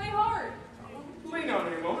 My heart. Lean on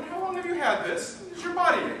me a moment. How long have you had this? Is your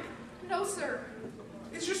body ache? No, sir.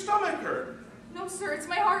 Is your stomach hurt? No, sir. It's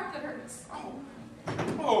my heart that hurts.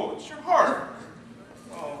 Oh, it's your heart.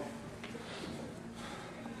 Oh.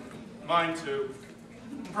 Mine too.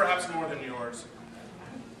 Perhaps more than yours.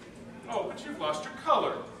 Oh, but you've lost your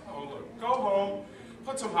color. Oh, look, go home,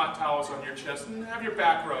 put some hot towels on your chest, and have your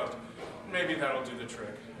back rubbed. Maybe that'll do the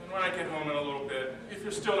trick. And when I get home in a little bit, if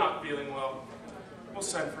you're still not feeling well, we'll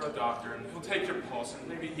send for a doctor, and he'll take your pulse, and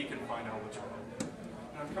maybe he can find out what's wrong.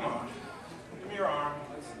 Now, come on. Give me your arm.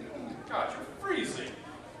 God, you're freezing.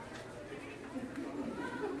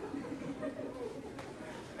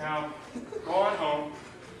 Now, go on home,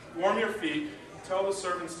 warm your feet, tell the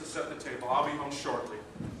servants to set the table. I'll be home shortly.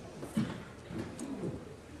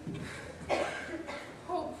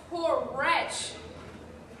 Oh, poor wretch.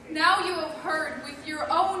 Now you have heard with your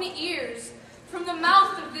own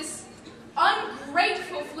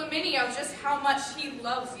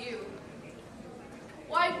loves you.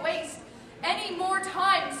 Why waste any more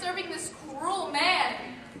time serving this cruel man?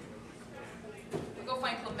 I'll go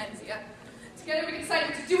find Commedia to get everything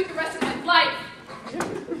excited to do with the rest of my life.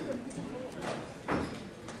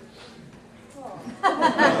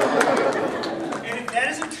 And if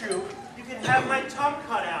that isn't true, you can have my tongue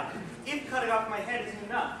cut out, if cutting off my head isn't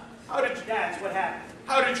enough. That's what happened.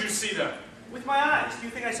 How did you see them? With my eyes. Do you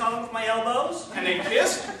think I saw them with my elbows? And they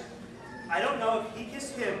kissed? I don't know if he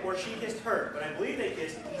kissed him or she kissed her, but I believe they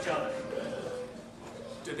kissed each other.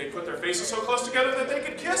 Did they put their faces so close together that they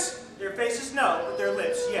could kiss? Their faces, no, but their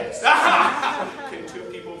lips, yes. Can two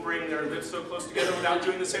people bring their lips so close together without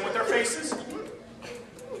doing the same with their faces?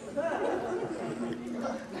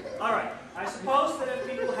 All right. I suppose that if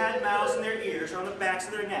people had mouths in their ears or on the backs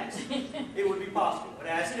of their necks, it would be possible. But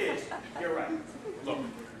as it is, you're right. Look,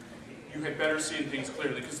 you had better seen things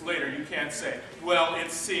clearly, because later you can't say, well, it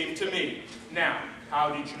seemed to me. Now, how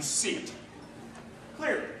did you see it?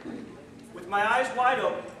 Clearly. With my eyes wide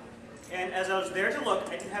open, and as I was there to look,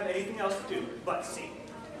 I didn't have anything else to do but see.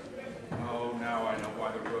 Oh, now I know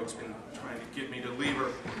why the rogue's been trying to get me to leave her.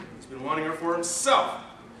 He's been wanting her for himself.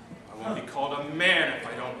 I won't be called a man if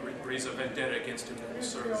I don't raise a vendetta against him that will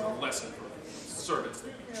serve as a lesson for servants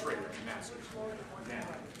that betray their masters. Now,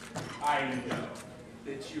 I know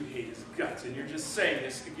that you hate his guts, and you're just saying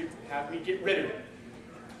this to have me get rid of him.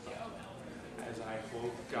 As I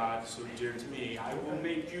hold God so dear to me, I will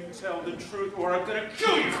make you tell the truth, or I'm going to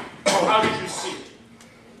kill you. How did you see it?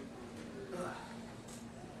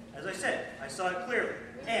 As I said, I saw it clearly,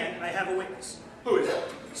 and I have a witness. Who is it?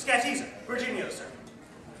 Scatisa, Virginio, sir.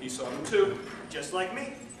 He saw them too. Just like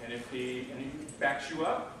me. And if he backs you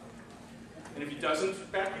up? And if he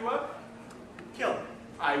doesn't back you up? Kill him.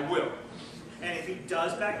 I will. And if he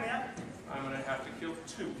does back me up? I'm going to have to kill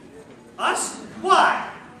two. Us? Why?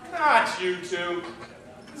 Not you two.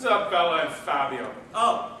 Isabella and Fabio.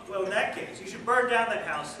 Oh, well in that case, you should burn down that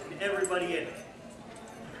house and everybody in it.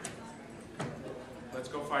 Let's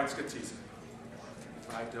go find Scatisa.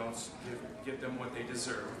 If I don't give them what they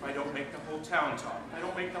deserve, if I don't make the whole town talk, if I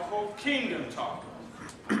don't make the whole kingdom talk,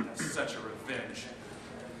 that's such a revenge.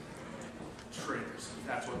 Traitors,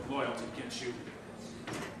 that's what loyalty gets you.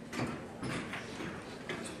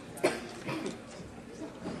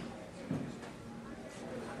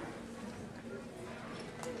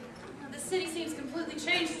 The city seems completely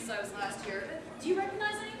changed since I was last here. Do you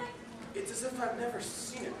recognize anything? It's as if I've never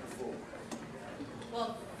seen it before.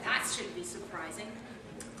 Well, that shouldn't be surprising.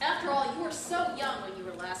 After all, you were so young when you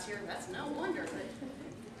were last here. That's no wonder, but...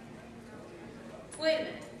 Wait a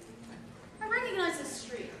minute. I recognize this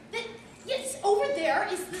street. Yes, over there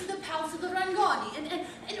is the Palace of the Gl'ingannati,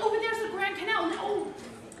 and over there's the Grand Canal. And oh,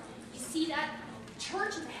 you see that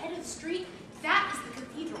church at the head of the street? That is the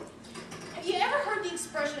cathedral. Have you ever heard the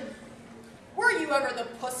expression, were you ever the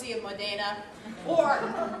pussy of Modena? Or,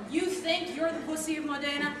 you think you're the pussy of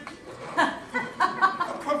Modena?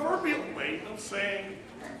 A proverbial way of saying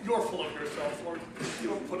you're full of yourself or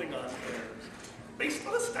you're putting on airs, based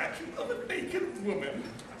on a statue of a naked woman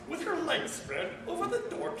with her legs spread over the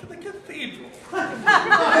door to the cathedral. In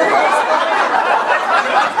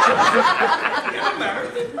a manner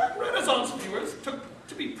that Renaissance viewers took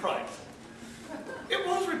to be pride. It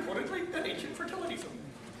was reportedly an ancient fertility symbol.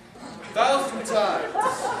 1,000 times.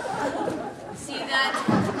 See that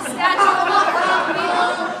statue of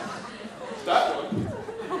a That one.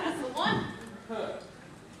 That's the one.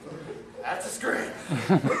 That's a scream.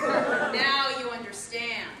 Now you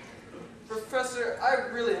understand. Professor, I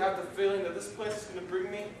really have the feeling that this place is going to bring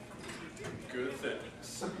me good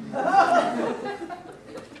things. And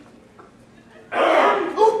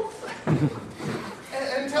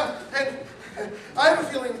I have a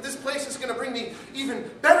feeling that this place is going to bring me even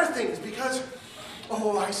better things because,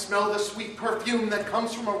 oh, I smell the sweet perfume that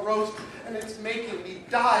comes from a roast and it's making me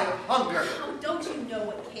die of hunger. Oh, don't you know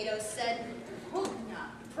what Cato said?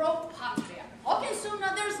 Pugna pro patria. Hoc in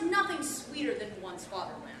summa, there's nothing sweeter than one's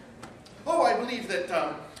fatherland. Oh, I believe that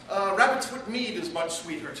rabbit's foot mead is much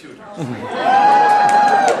sweeter too. Boy,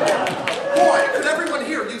 could everyone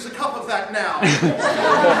here use a cup of that now?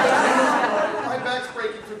 My back's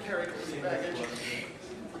breaking from carrying this baggage.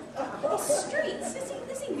 These streets,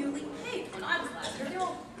 this ain't newly paved. When I was last here, they were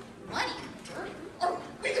all muddy, dirty. Are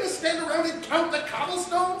we going to stand around and count the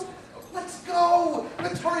cobblestones? Let's go.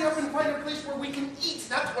 Let's hurry up and find a place where we can eat.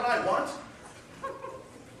 That's what I want.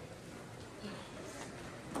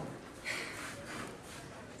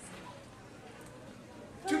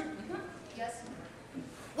 Yes?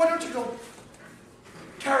 Why don't you go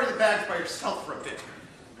carry the bags by yourself for a bit?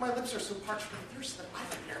 My lips are so parched from thirst that I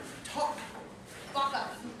can barely talk. Fuck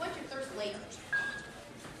up. What's your thirst later?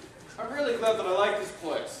 I'm really glad that I like this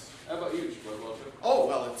place. How about you, Shmuel? Oh,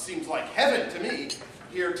 well, it seems like heaven to me.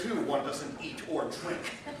 Here, too, one doesn't eat or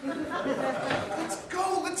drink. Let's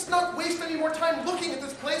go. Let's not waste any more time looking at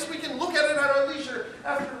this place. We can look at it at our leisure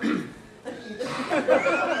after we eat.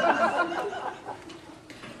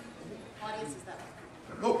 Audience is that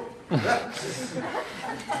one. Oh, yeah.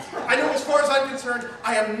 I know as far as I'm concerned,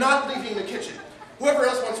 I am not leaving the kitchen. Whoever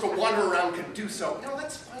else wants to wander around can do so. Now,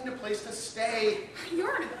 let's find a place to stay.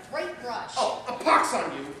 You're in a great rush. Oh, a pox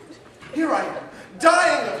on you. Here I am,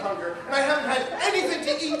 dying of hunger, and I haven't had anything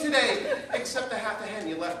to eat today, except the half a hen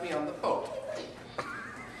you left me on the boat.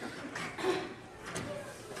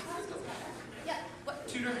 Yeah, what?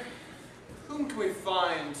 Tutor, whom can we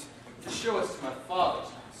find to show us to my father's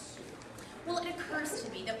house? Well, it occurs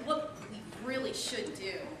to me that what we really should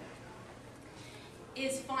do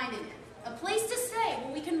is find a place to stay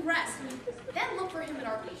where we can rest and then look for him at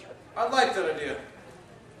our leisure. I like that idea.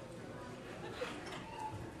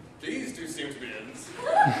 These do seem to be inns.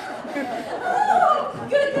 Oh,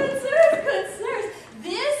 good sirs.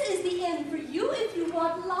 This is the inn for you if you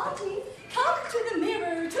want lodging. Come to the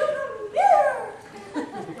mirror,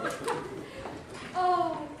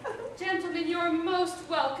 Oh, gentlemen, you're most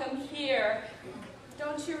welcome here.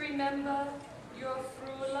 Don't you remember your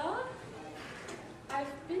Frula?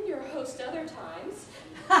 I've been your host other times.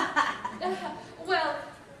 Well,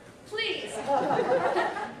 please,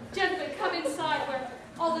 gentlemen, come inside where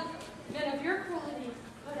all the men of your quality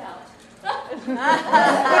put out.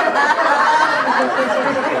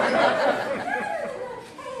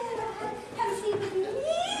 Come sit with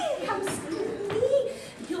me.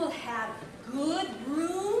 You'll have good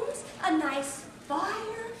rooms, a nice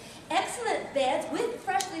fire, excellent beds with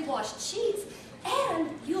freshly washed sheets, and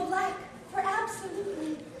you'll lack for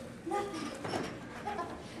absolutely nothing.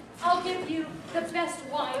 I'll give you the best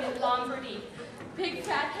wine in Lombardy. Big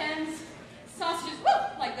fat hens, sausages,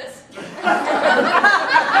 like this.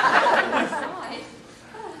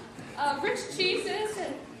 Rich cheeses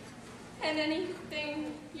and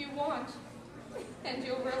anything you want. And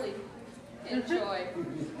you'll really enjoy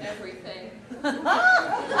everything.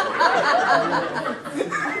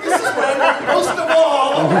 This is when, most of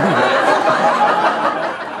all.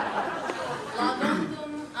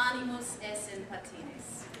 Lavandum animus es in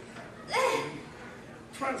patines.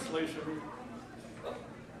 Translation.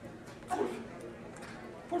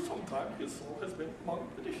 For some time, his soul has been among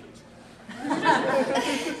the dishes. Come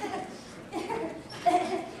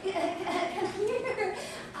here.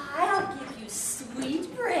 I'll give you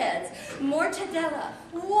sweetbreads, mortadella,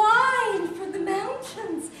 wine from the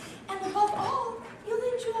mountains, and above all, you'll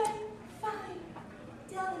enjoy fine,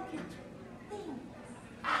 delicate things.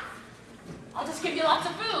 I'll just give you lots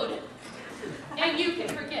of food. And you can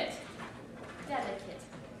forget delicate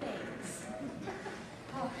things.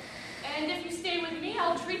 Oh, and if you stay with me,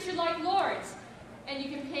 I'll treat you like lords. And you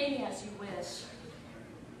can pay me as you wish.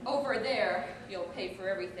 Over there, you'll pay for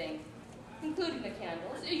everything, including the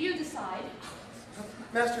candles. You decide.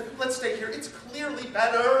 Master, let's stay here. It's clearly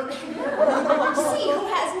better. See who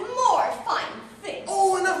has more fine things.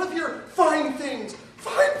 Oh, enough of your fine things.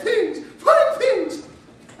 Fine things. Fine things.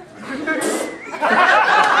 I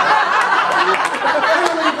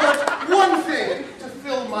only want one thing to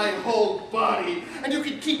fill my whole body, and you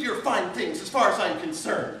can keep your fine things as far as I'm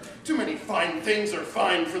concerned. Too many fine things are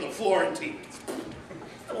fine for the Florentines.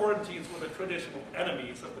 Florentines were the traditional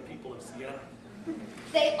enemies of the people of Siena.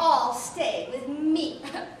 They all stay with me.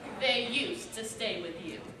 They used to stay with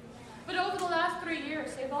you. But over the last 3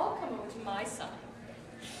 years, they've all come over to my side.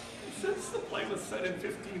 Since the play was set in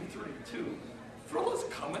 1532, Frilla's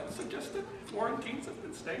comment suggested Florentines have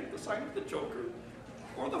been staying at the site of the Joker,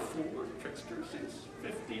 or the Fool or Trickster, since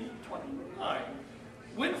 1529,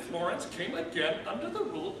 when Florence came again under the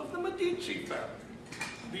rule of the Medici family.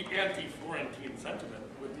 The anti-Florentine sentiment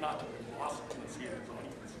would not have been lost on the Siena's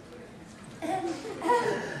audience. Young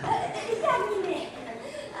man,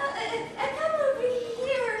 come over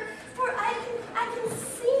here, for I can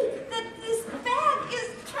see that this bag is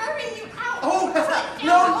turning you out. Oh,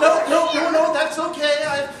 no, that's okay.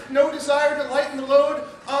 I've no desire to lighten the load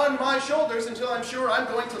on my shoulders until I'm sure I'm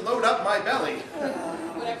going to load up my belly.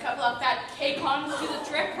 Would a couple of that capons do the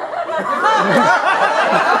trick?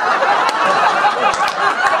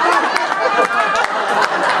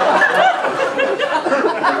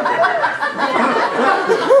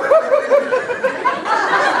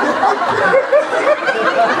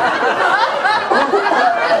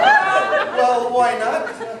 Well, why not?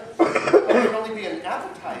 It would only be an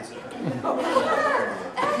appetizer.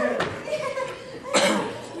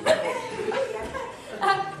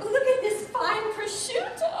 Look at this fine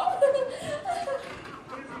prosciutto.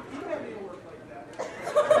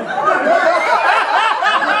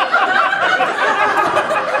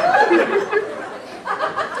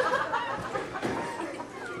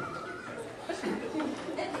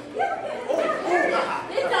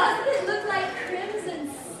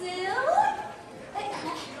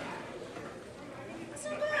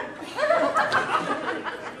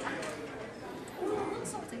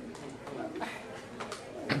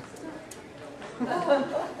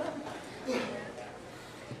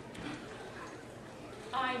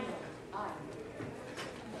 know.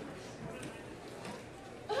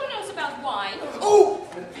 Who knows about wine? Oh!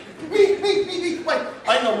 Me! Wait,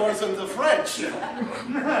 I know more than the French.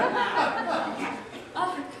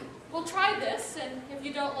 We'll try this, and if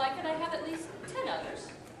you don't like it, I have at least 10 others.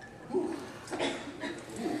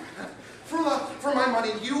 For my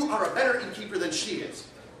money, you are a better innkeeper than she is.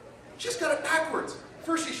 She's got it backwards.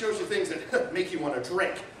 First she shows you things that make you want to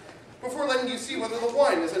drink, before letting you see whether the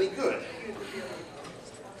wine is any good.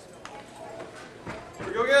 Here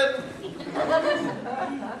we go again.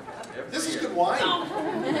 This is good wine.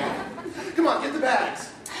 Come on, get the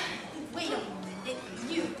bags. Wait a minute.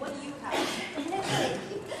 You, what do you have?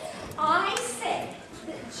 I say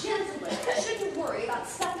that gentlemen shouldn't worry about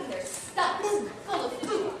stuffing their stomachs full of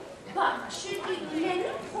food, but should eat many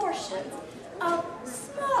portions of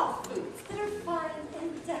small foods that are fine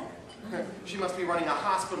and delicate. She must be running a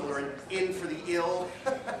hospital or an inn for the ill.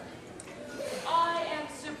 I am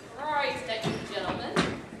surprised at you, gentlemen.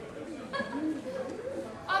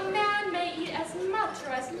 A man may eat as much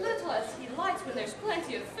or as little as he likes when there's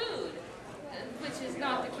plenty of food, which is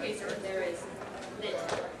not the case when there is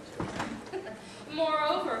little.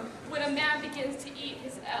 Moreover, when a man begins to eat,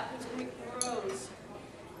 his appetite grows,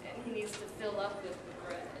 and he needs to fill up with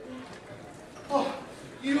bread. Oh,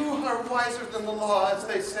 you are wiser than the law, as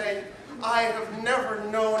they say. I have never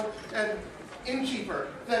known an innkeeper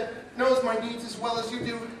that knows my needs as well as you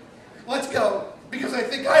do. Let's go, because I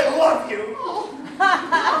think I love you. Oh.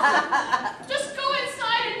 Just go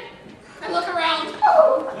inside and look around.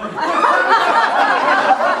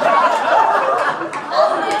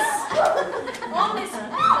 Omnis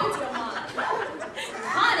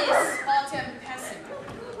Canis autem pessim.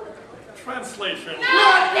 Translation.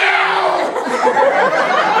 Not now!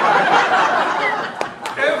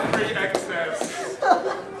 Every excess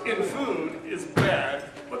in food is bad,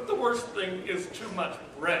 but the worst thing is too much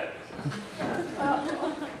bread.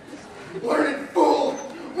 Learned fool!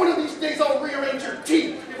 One of these days I'll rearrange your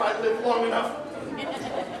teeth if I live long enough.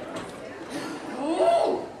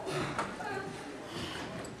 Ooh.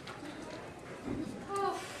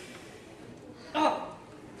 Oh.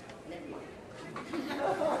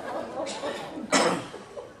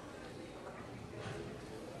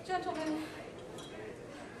 Gentlemen,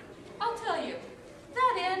 I'll tell you,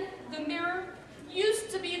 that inn, the Mirror, used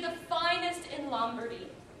to be the finest in Lombardy.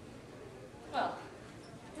 Well,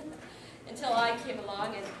 until I came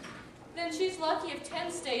along, and then she's lucky if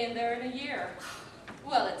 10 stay in there in a year.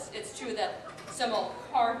 Well, it's true that some old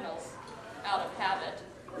cardinals, out of habit.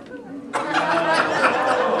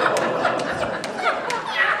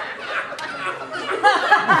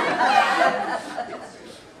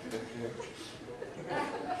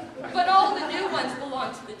 But all the new ones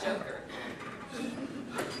belong to the Joker.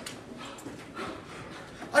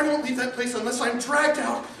 I won't leave that place unless I'm dragged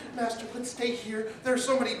out. Master, let's stay here. There are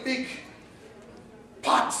so many big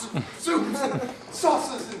pots of soups and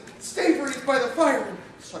sauces and savories by the fire. And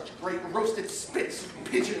such great roasted spits of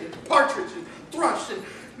pigeon and partridge and thrush and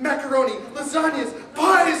macaroni, lasagnas,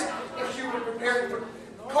 pies. If she were preparing for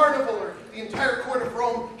Carnival or the entire court of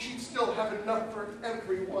Rome, she'd still have enough for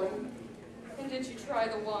everyone. And did you try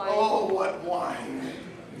the wine? Oh, what wine.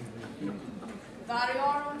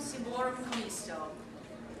 Variorum ciborum commisto.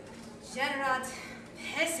 Generat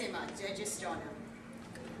pessima digestionem.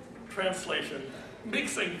 Translation.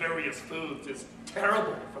 Mixing various foods is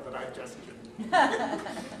terrible for the digestion.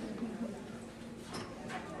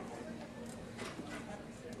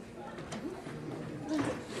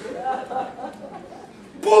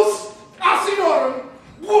 Bus asinorum,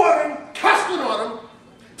 warm castonorum,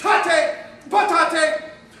 tate,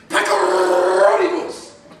 patate, pecoronibus.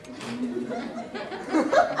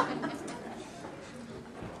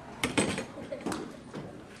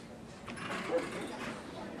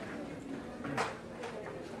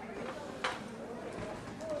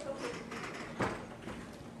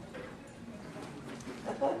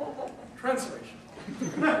 Translation.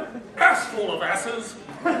 Ass full of asses,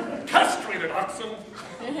 castrated oxen,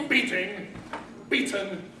 beaten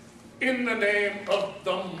in the name of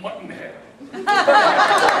the muttonhead.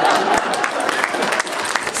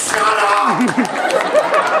 Shut up!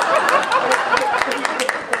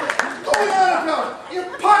 Going on about your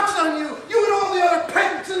pox on you, you and all the other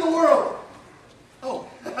peasants in the world. Oh,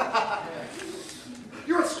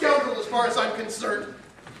 you're a scoundrel as far as I'm concerned.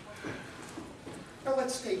 Now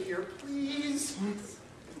let's stay here, please.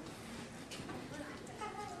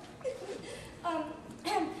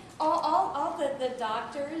 All the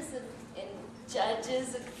doctors and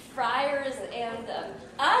judges and friars and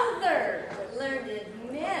other learned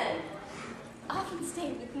men often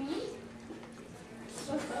stay with me.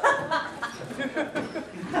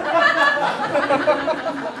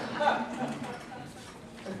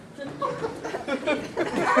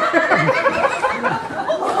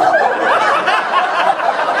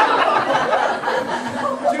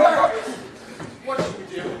 What should we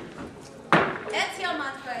do? Etiam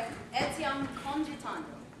matre, etiam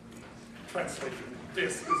cogitando. Translation,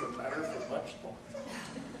 this is a matter for much thought.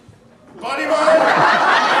 Body mine!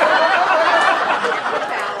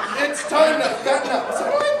 It's time to fatten up.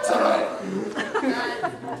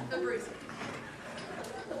 The bruiser.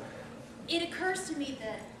 It occurs to me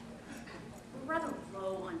that we're rather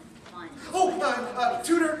low on funds. Oh,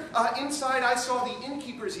 tutor, inside I saw the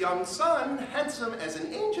innkeeper's young son, handsome as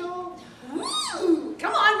an angel. Woo!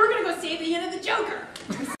 Come on, we're gonna go save the end of the Joker.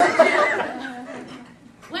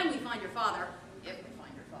 When we find your father, if we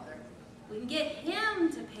find your father, we can get him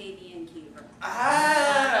to pay the innkeeper.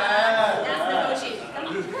 That's negotiation. Come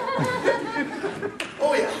on.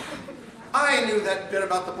 Oh yeah, I knew that bit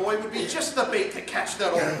about the boy would be just the bait to catch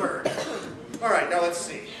that old bird. All right, now let's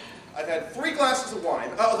see. I've had 3 glasses of wine,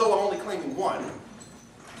 although I'm only claiming 1.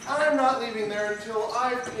 I'm not leaving there until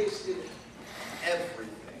I've tasted everything.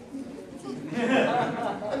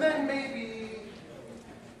 And then maybe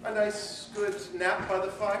a nice, good nap by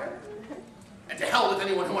the fire. And to hell with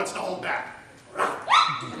anyone who wants to hold back.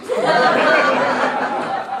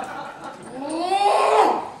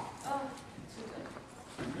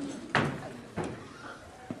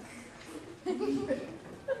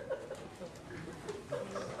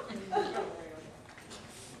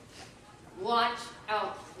 Watch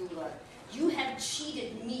out, Fula. You have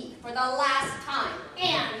cheated me for the last time,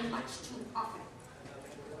 and much too often.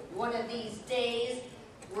 One of these days,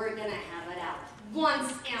 we're gonna have it out,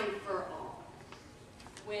 once and for all.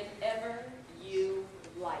 Whenever you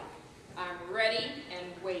like. I'm ready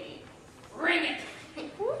and waiting. Bring it!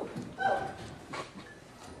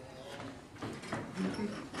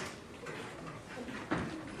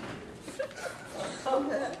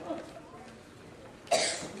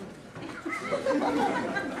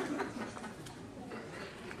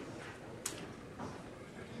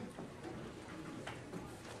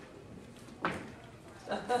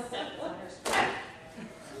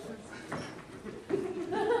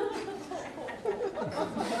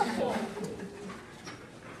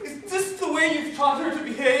 Is this the way you've taught her to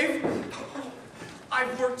behave?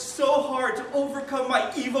 I've worked so hard to overcome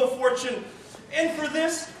my evil fortune, and for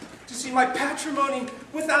this, to see my patrimony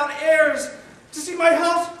without heirs, to see my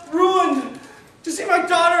house ruined, to see my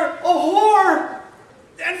daughter a whore,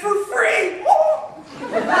 and for free!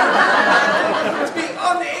 To be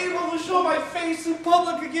unable to show my face in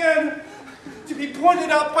public again, to be pointed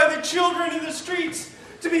out by the children in the streets,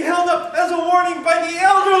 to be held up as a warning by the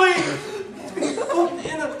elderly, to be put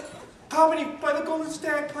in a comedy by the Golden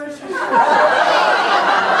Stag players.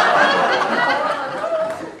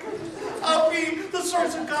 I'll be the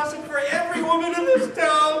source of gossip for every woman in this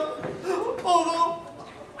town. Although,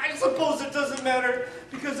 I suppose it doesn't matter,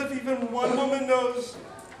 because if even one woman knows,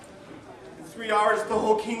 in 3 hours the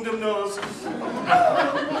whole kingdom knows.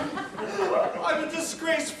 I'm a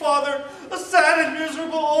disgraced father, a sad and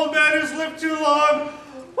miserable old man who's lived too long.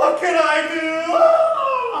 What can I do?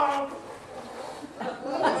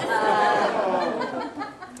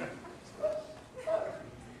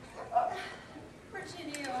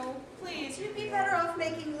 Virginio, please, you'd be better off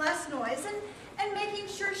making less noise and making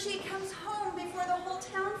sure she comes home before the whole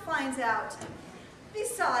town finds out.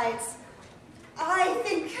 Besides, I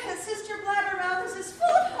think Sister Blabbermouth is as full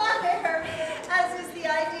of hot air as is the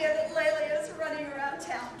idea that Lelia is running around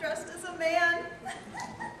town dressed as a man.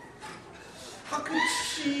 How could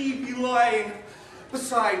she be lying?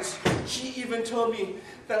 Besides, she even told me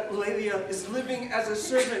that Lelia is living as a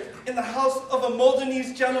servant in the house of a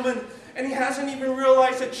Moldonese gentleman, and he hasn't even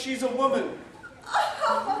realized that she's a woman.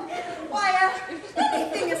 Oh, why,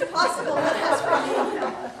 anything is possible, but as for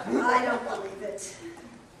me, I don't believe it.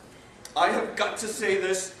 I have got to say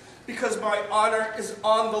this because my honor is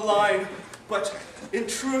on the line, but in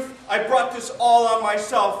truth, I brought this all on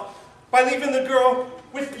myself by leaving the girl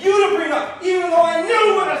with you to bring up, even though I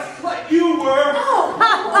knew what a slut you were.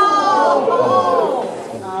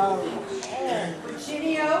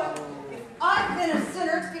 Virginio, if I've been a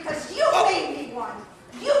sinner, it's because you made me one.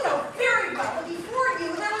 You know very well that before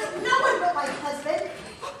you, there was no one but my husband,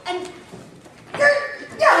 and you're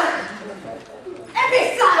done. And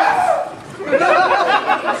besides, you're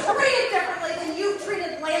treated differently than you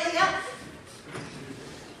treated Lelia.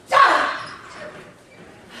 Done.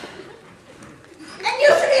 And you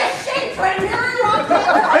should be ashamed to marry wrong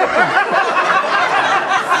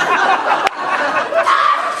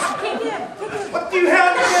What do you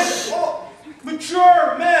have against mature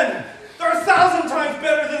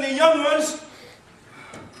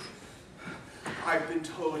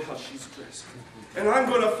she's dressed. And I'm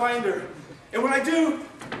going to find her. And when I do,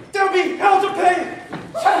 there'll be hell to pay.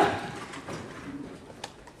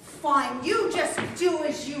 Fine, you just do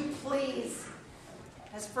as you please.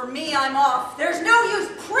 As for me, I'm off. There's no use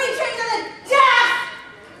preaching to the deaf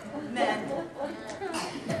of men.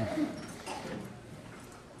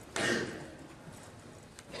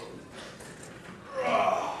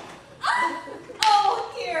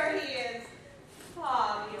 Oh, here he is.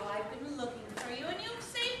 Fabio, I've been looking for you, and you've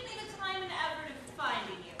saved me the time and effort of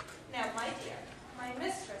finding you. Now, my dear, my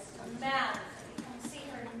mistress demands that you come see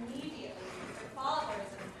her immediately. Her father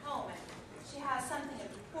isn't home, and she has something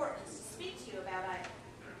of importance to speak to you about.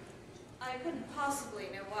 I couldn't possibly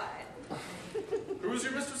know what. Who's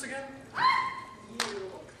your mistress again? You.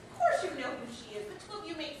 Of course you know who she is. The two of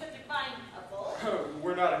you make such a fine couple.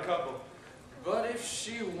 We're not a couple. But if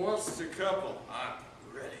she wants to couple, I'm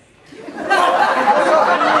ready. I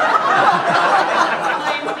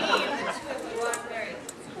mean, the two of you aren't very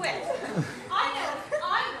quick. I know if I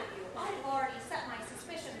were you, I've already set my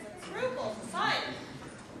suspicions and scruples aside.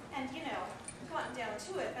 And, you know, gotten down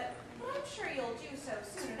to it, but I'm sure you'll do so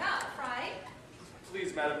soon enough, right?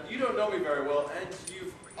 Please, madam, you don't know me very well, and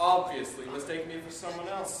you've obviously mistaken me for someone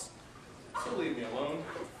else. So leave me alone.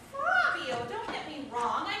 Fabio, don't get me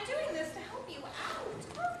wrong. I'm doing this to help you out.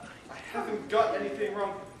 I haven't got anything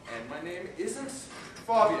wrong, and my name isn't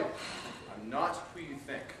Fabio. I'm not who you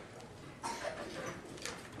think.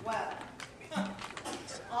 Well,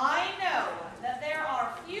 I know that there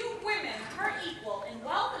are few women her equal in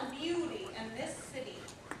wealth and beauty in this city.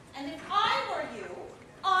 And if I were you,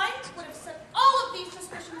 I would have set all of these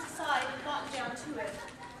suspicions aside and gotten down to it.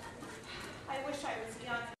 I wish I was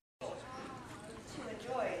young and able to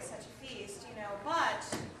enjoy such a feast, you know, but...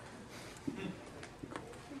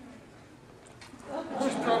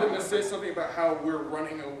 She's probably going to say something about how we're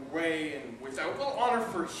running away and without honor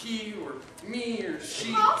for he or me or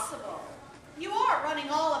she. Possible. You are running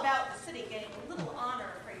all about the city, getting a little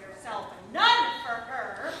honor for yourself and none for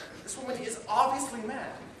her. This woman is obviously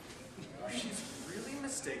mad. She's really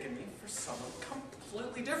mistaken me for someone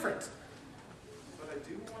completely different. But I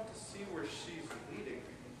do want to see where she's leading.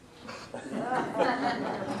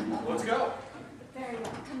 Let's go. Very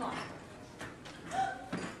well, come on.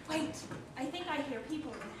 Wait, I think I hear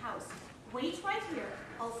people in the house. Wait right here.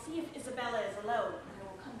 I'll see if Isabella is alone, and I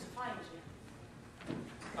will come to find you.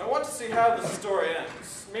 I want to see how the story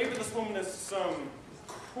ends. Maybe this woman is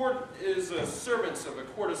a servant of a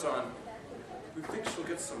courtesan who thinks she'll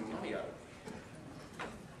get some money out of it.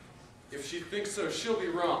 If she thinks so, she'll be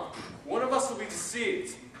wrong. One of us will be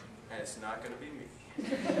deceived, and it's not going to be me.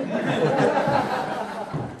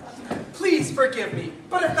 Please forgive me,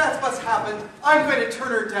 but if that's what's happened, I'm going to turn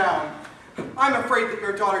her down. I'm afraid that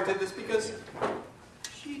your daughter did this because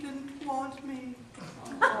she didn't want me.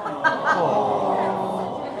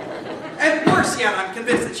 And worse yet, I'm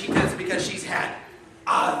convinced that she did this because she's had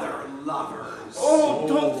other lovers. Oh,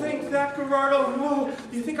 don't think that, Gerardo. No.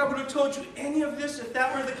 You think I would have told you any of this if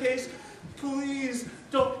that were the case? Please,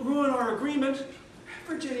 don't ruin our agreement.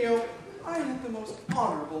 Virginio, I am the most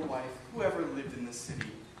honorable wife who ever lived in this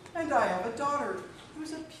city. And I have a daughter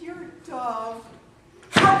who's a pure dove.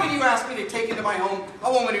 How can you ask me to take into my home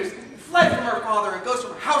a woman who's fled from her father and goes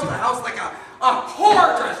from house to house like a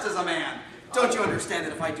whore dressed as a man? Don't you understand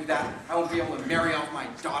that if I do that, I won't be able to marry off my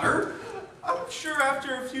daughter? I'm sure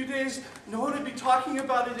after a few days, no one would be talking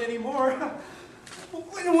about it anymore.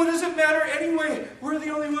 What does it matter anyway? We're the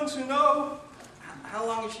only ones who know. How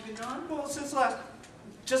long has she been gone? Well,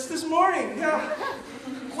 just this morning, yeah.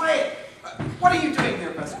 Quiet! What are you doing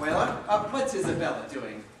here, Pasquella? What's Isabella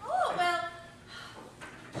doing? Oh, well,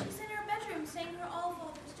 she's in her bedroom saying her all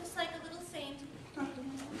fathers, just like a little saint.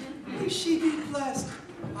 May she be blessed.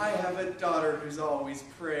 I have a daughter who's always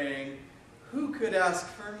praying. Who could ask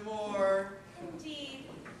for more? Indeed,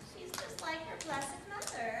 she's just like her blessed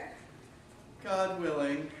mother. God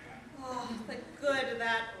willing. Oh, the good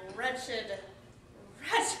that wretched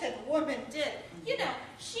woman did. You know,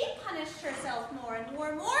 she punished herself more and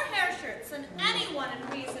wore more hair shirts than anyone in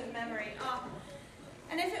recent memory. Oh,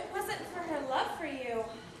 and if it wasn't for her love for you,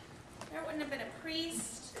 there wouldn't have been a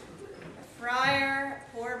priest, a friar,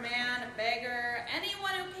 a poor man, a beggar,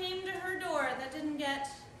 anyone who came to her door that didn't get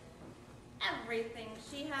everything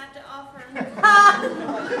she had to offer. Her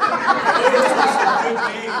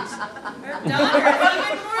daughter is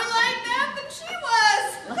even more like that than she was.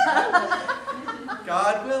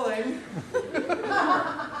 God willing.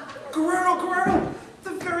 Guerrero,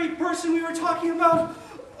 the very person we were talking about.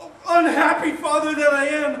 Unhappy father that I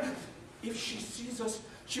am. If she sees us,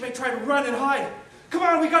 she may try to run and hide. Come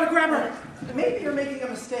on, we gotta grab her. Maybe you're making a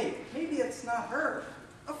mistake. Maybe it's not her.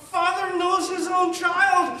 A father knows his own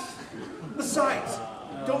child. Besides,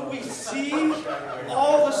 don't we see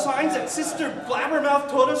all the signs that Sister Blabbermouth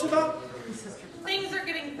told us about? Things are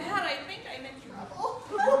getting bad. I think I'm in trouble.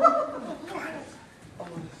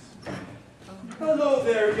 Hello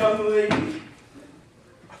there, young lady.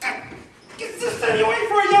 Is this any way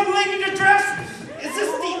for a young lady to dress? Is this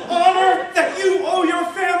the honor that you owe your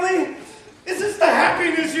family? Is this the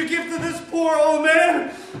happiness you give to this poor old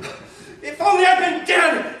man? If only I'd been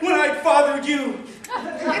dead when I fathered you.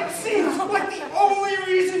 It seems like the only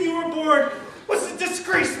reason you were born was to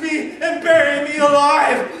disgrace me and bury me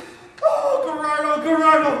alive. Oh,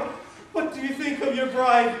 Gerardo, what do you think of your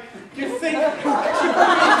bride? Do you think that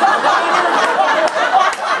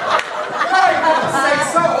I wouldn't say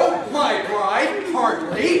so, my bride,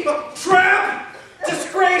 hardly. Tramp!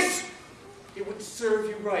 Disgrace! It would serve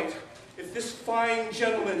you right if this fine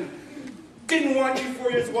gentleman didn't want you for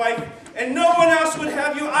his wife, and no one else would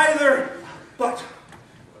have you either. But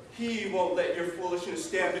he won't let your foolishness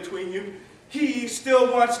stand between you. He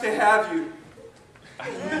still wants to have you.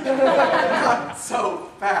 Not so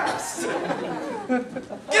fast.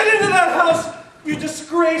 Get into that house, you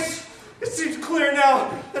disgrace! It seems clear now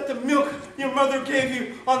that the milk your mother gave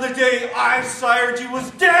you on the day I sired you was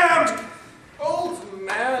damned! Old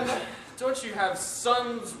man, don't you have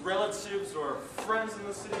sons, relatives, or friends in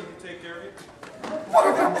the city who take care of you? What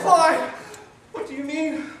a reply! What do you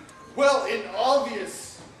mean? Well, in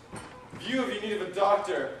obvious view of your need of a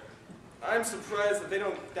doctor, I'm surprised that they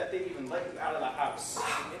even let you out of the house.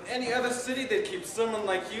 In any other city, they'd keep someone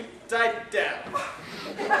like you tied down.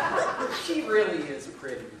 She really is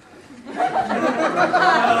pretty. If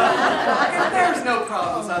there's no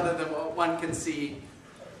problems other than what one can see,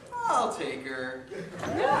 I'll take her.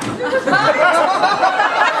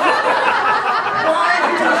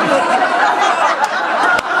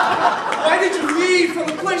 Why did you leave from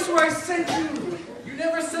the place where I sent you? You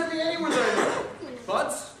never sent me anywhere that I knew.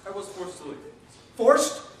 But I was forced to leave.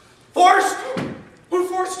 Forced? Forced? Who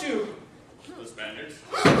forced you? The Spaniards.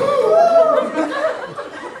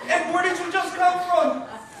 And where did you just come from?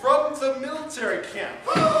 From the military camp.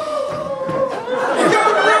 You're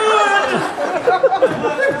ruined!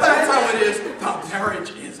 That's how it is. The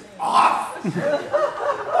marriage is off.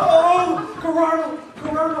 Oh,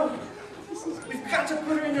 Gerardo. We've got to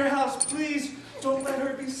put her in your house. Please don't let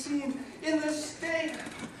her be seen in this state.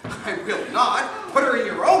 I will not. Put her in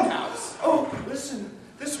your own house. Oh, listen.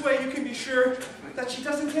 This way you can be sure that she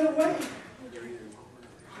doesn't get away.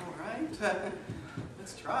 All right.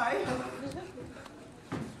 Let's try.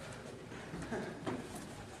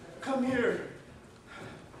 Come here.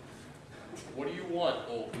 What do you want,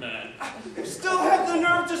 old man? You still have the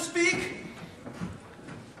nerve to speak?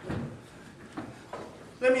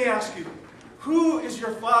 Let me ask you, who is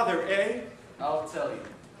your father, eh? I'll tell you.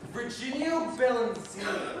 Virginio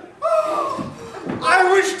Bellanzini. I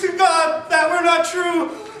wish to God that were not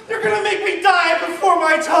true. You're gonna make me die before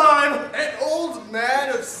my time. An old man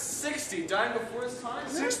of 60 dying before his time?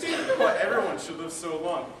 60? Why, everyone should live so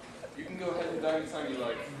long. You can go ahead and die anytime you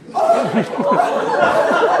like.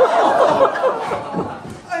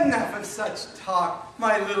 Enough of such talk,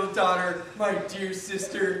 my little daughter, my dear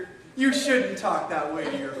sister. You shouldn't talk that way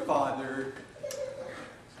to your father.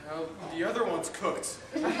 The other one's cooked.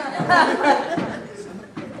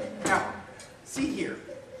 Now, see here.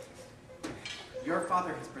 Your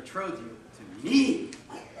father has betrothed you to me.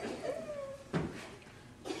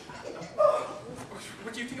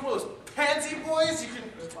 What do you think of all those pansy boys? You can...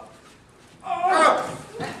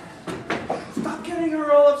 Stop getting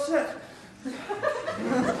her all upset.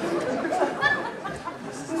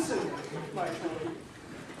 Listen, my Tony.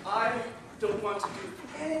 I don't want to do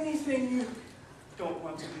anything you don't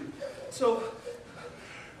want to do. So,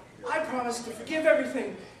 I promise to forgive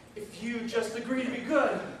everything if you just agree to be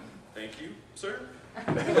good. Thank you, sir.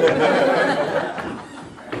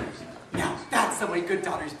 Now, that's the way good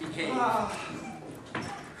daughters behave.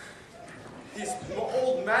 These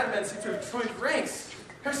old madmen seem to have joined ranks.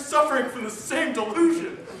 They're suffering from the same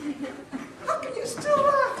delusion. How can you still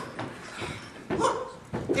laugh? Look,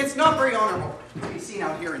 it's not very honorable to be seen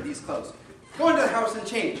out here in these clothes. Go into the house and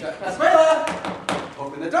change. Escuela!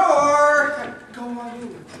 Open the door! Go on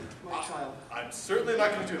in, my child. I'm certainly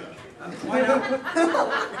not going to do that. Why not?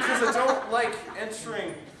 Because I don't like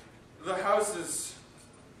entering the houses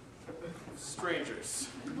of strangers.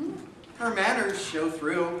 Her manners show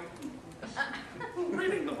through.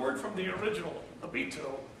 Reading the word from the original,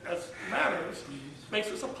 habito, as manners, makes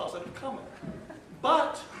this a positive comment.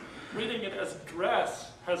 But reading it as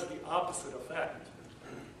dress has the opposite effect.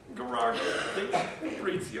 Gerardo thinks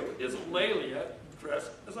Fabrizio is Lelia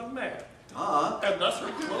dressed as a man. And thus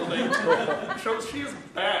her clothing shows she is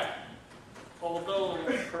bad, although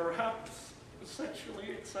perhaps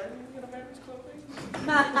sexually exciting in a man's clothing.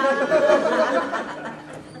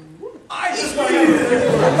 I just want to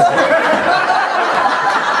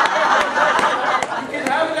You can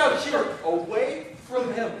have it out here, away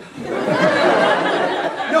from him.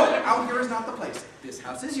 No, out here is not the place. This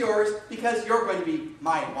house is yours because you're going to be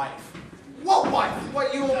my wife. What wife?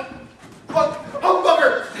 What you... What? Oh,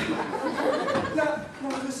 bugger! No,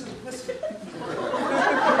 listen.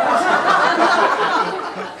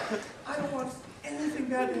 I don't want anything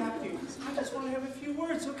bad to happen to you. I just want to have a few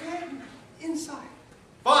words, okay? Inside.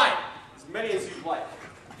 Fine. As many as you'd like.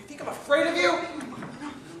 You think I'm afraid of you?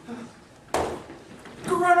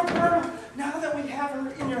 Corona, now that we have her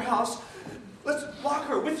in your house, let's lock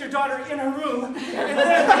her with your daughter in her room, and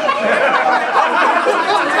then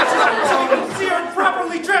see her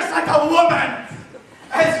properly dressed like a woman.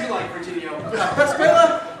 As you like, Virginio.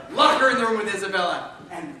 Pasquilla, lock her in the room with Isabella,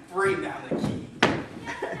 and bring down the key.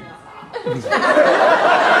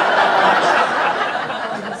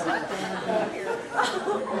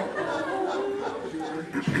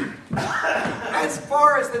 As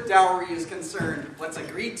far as the dowry is concerned, what's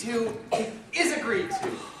agreed to is agreed to.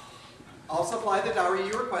 I'll supply the dowry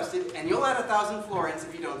you requested, and you'll add 1,000 florins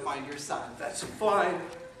if you don't find your son. That's fine.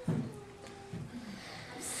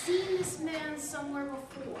 I've seen this man somewhere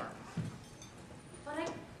before, but I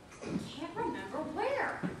can't remember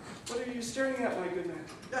where. What are you staring at, my good man?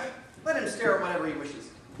 Let him stare at whatever he wishes.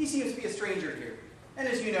 He seems to be a stranger here. And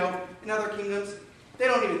as you know, in other kingdoms, they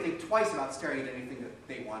don't even think twice about staring at anything that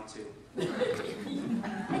they want to.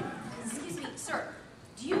 Excuse me, sir.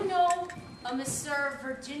 Do you know a Mr.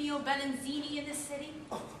 Virginio Benenzini in this city?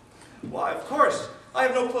 Oh, why, of course. I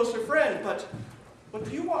have no closer friend, but what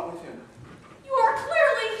do you want with him? You are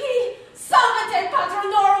clearly he! Salvate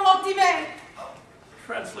patronorum optime!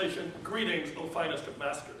 Translation, greetings, O finest of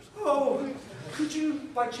masters. Oh, could you,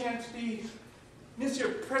 by chance, be Monsieur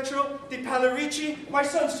Petro de Palerici, my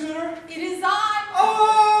son's tutor? It is I!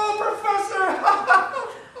 Oh, Professor!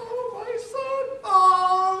 Oh, my son!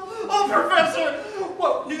 Oh, Professor!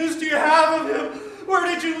 What news do you have of him? Where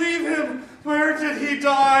did you leave him? Where did he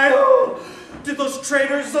die? Oh, did those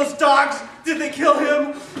traitors, those dogs, did they kill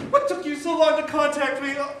him? What took you so long to contact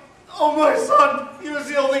me? Oh, my son, he was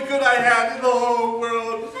the only good I had in the whole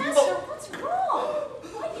world. Master, what's wrong?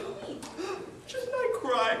 What do you mean? Shouldn't I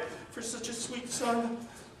cry for such a sweet son?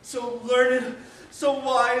 So learned, so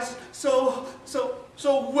wise, so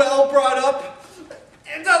well brought up.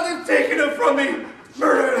 And now they've taken him from me,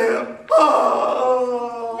 murdered him.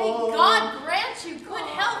 Oh. May God grant you good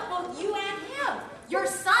health, both you and him. Your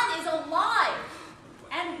son is alive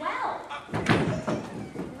and well.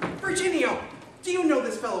 Virginio, do you know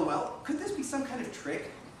this fellow well? Could this be some kind of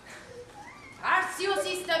trick? Arcios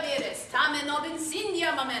istaveres, tamen ob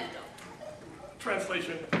insignia momento.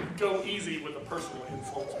 Translation, go easy with the personal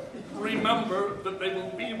insults. Remember that they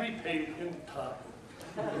will be repaid in time.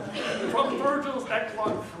 From Virgil's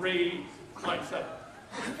Eclogue 3, line 7.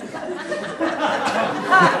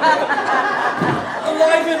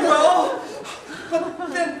 Alive and well? But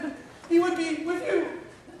then he would be with you.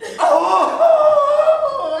 Oh!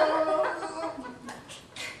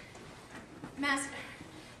 Master,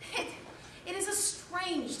 it is a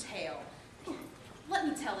strange tale. Let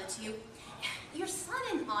me tell it to you. Your son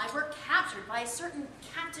and I were captured by a certain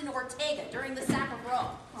Captain Ortega during the sack of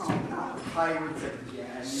Rome. Oh, not pirates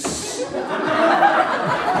again.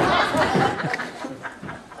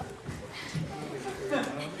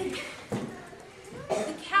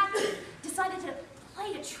 The captain decided to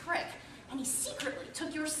play a trick, and he secretly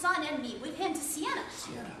took your son and me with him to Siena.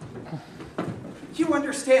 You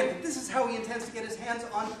understand that this is how he intends to get his hands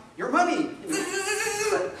on your money.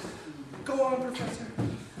 Go on, Professor.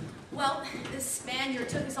 Well, this Spaniard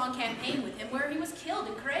took us on campaign with him where he was killed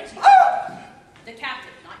in Commedia. The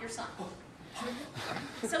captain, not your son.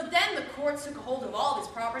 So then the courts took a hold of all of his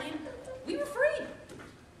property and we were freed.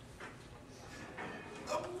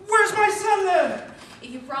 Where's my son then? If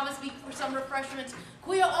you promise me for some refreshment,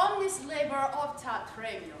 quia omnis labor optat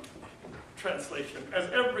premium. Translation, as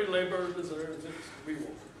every labor deserves its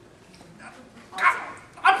reward.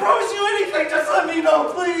 I promise you anything, just let me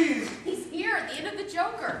know, please. He's here at the end of the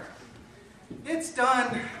Joker. It's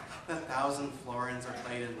done. The 1,000 florins are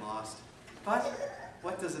played and lost. But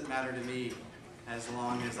what does it matter to me? As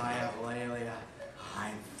long as I have Lelia,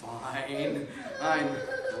 I'm fine. I'm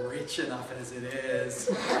rich enough as it is.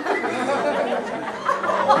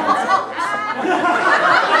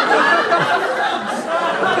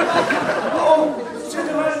 Oh,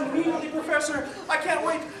 gentlemen, immediately, Professor. I can't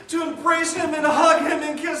wait to embrace him and hug him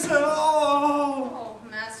and kiss him. Oh,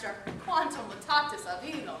 Master, quantum mutatis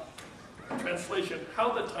avino. Translation,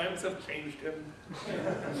 how the times have changed him.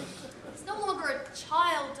 He's no longer a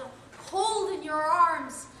child to hold in your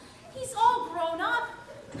arms. He's all grown up.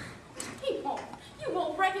 You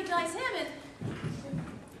won't recognize him, and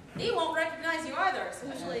he won't recognize you either,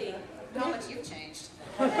 especially how much you've changed.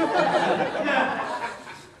 But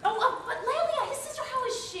Lelia, his sister, how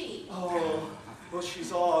is she? Oh, well,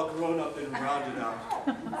 she's all grown up and rounded out.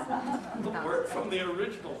 The word from the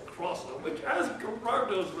original crossroad, which, as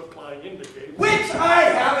Gerardo's reply indicates, Which I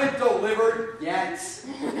haven't delivered yet.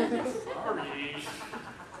 Sorry.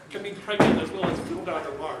 Can be pregnant as well as filled out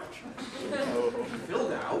at large. Oh,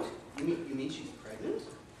 filled out? You mean she's pregnant?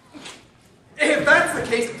 If that's the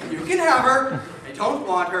case, you can have her. I don't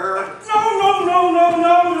want her. No.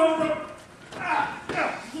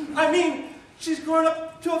 I mean, she's grown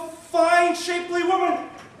up to a fine, shapely woman.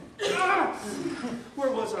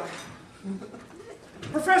 Where was I?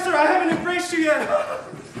 Professor, I haven't embraced you yet.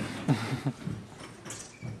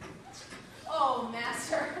 Oh,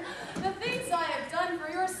 Master, the things I have done for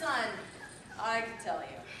your son, I can tell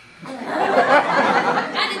you.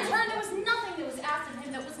 And in turn, there was nothing that was asked of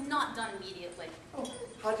him that was not done immediately. Oh,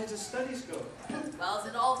 how did his studies go? Well, as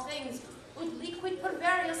in all things, ut liquid per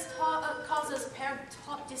various causes per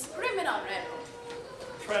tot discrimina rerum.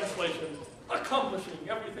 Translation, accomplishing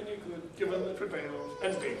everything you could given the travails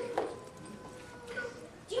and baby.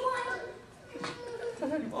 Do you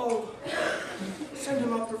mind? Oh, send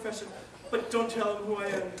him up, Professor. But don't tell him who I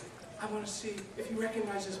am. I want to see if he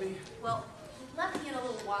recognizes me. Well, he left me in a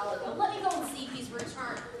little while ago. Let me go and see if he's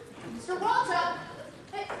returned. Mr. Walter!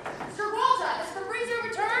 Hey, Mr. Walter, has the razor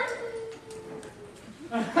returned?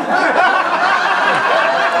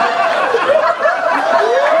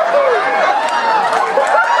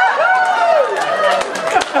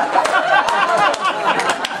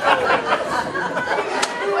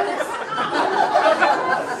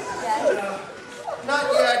 Not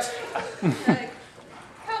yet.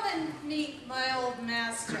 Come and meet my old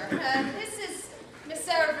master. This is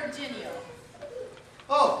Messer Virginio.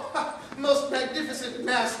 Oh, most magnificent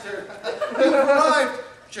master. You have arrived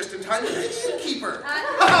just in time to be the innkeeper.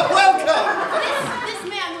 Welcome! This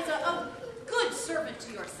man was a good servant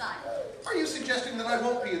to your son. Are you suggesting that I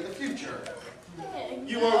won't be in the future?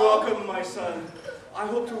 You are welcome, my son. I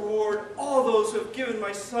hope to reward all those who have given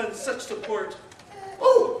my son such support.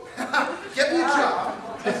 Oh, get me a job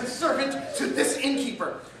as a servant to this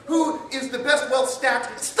innkeeper, who is the best well-stocked,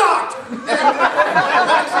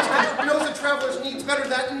 and knows a traveler's needs better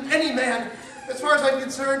than any man. As far as I'm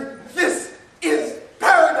concerned, this is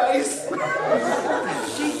paradise.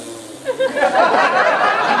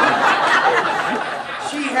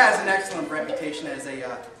 She has an excellent reputation as a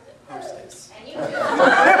hostess. And you too.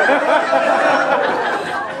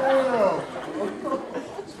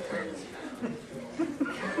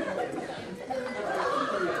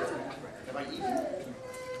 Have I eaten?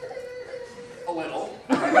 A little.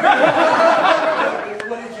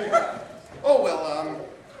 What did you have? Oh, well,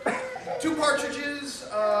 2 partridges,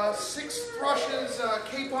 6 thrushes,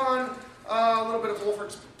 capon, a little bit of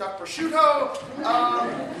Wolfert's duck prosciutto,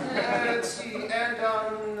 let's see, and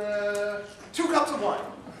 2 cups of wine.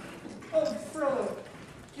 Oh, Frilla,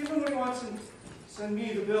 give him what he wants and send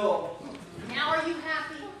me the bill. Now are you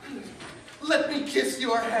happy? Let me kiss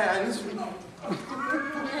your hands.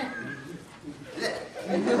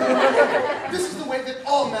 This is the way that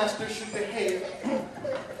all masters should behave.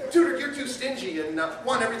 Tutor, you're too stingy and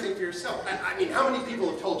want everything for yourself. I mean, how many people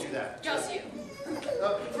have told you that? Just you.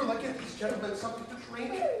 Frilla, get these gentlemen something to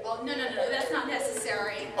drink. Oh, no, that's not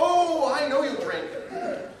necessary. Oh, I know you'll drink.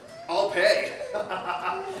 I'll pay.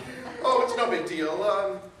 Oh, it's no big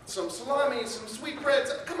deal. Some salami, some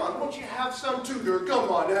sweetbreads. Come on, won't you have some, Tutor? Come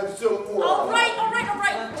on, have some more. All right.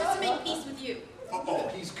 Just to make peace with you. Oh,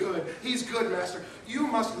 he's good. He's good, Master. You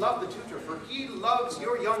must love the tutor, for he loves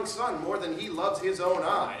your young son more than he loves his own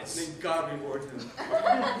eyes. May God reward him.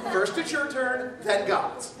 First it's your turn, then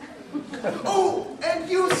God's. Oh, and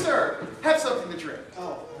you, sir, have something to drink.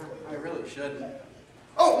 Oh, I really shouldn't.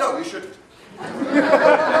 Oh, no, you shouldn't.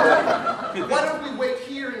 Why don't we wait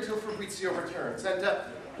here until Fabrizio returns? And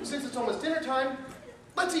since it's almost dinner time,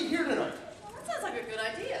 let's eat here tonight. Well, that sounds like a good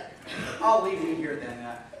idea. I'll leave you here then,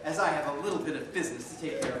 as I have a little bit of business to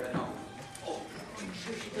take care of at home. Oh, are you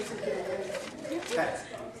sure she doesn't get away? That's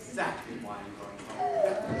exactly why I'm going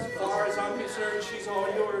home. As far as I'm concerned, she's all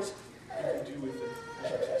yours. You can do with it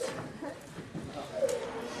as you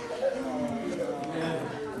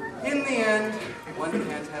In the end, one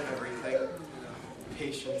can't have everything.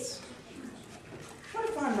 Patience. What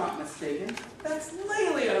if I'm not mistaken? That's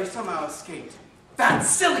Lelia or something. somehow escaped. That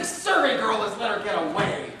silly survey girl has let her get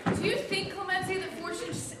away. Do you think, Clemencia, that Fortune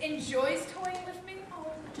just enjoys toying with me? Oh,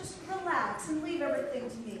 just relax and leave everything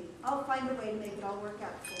to me. I'll find a way to make it all work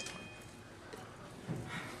out for you.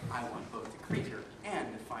 I want both to greet her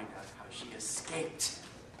and to find out how she escaped.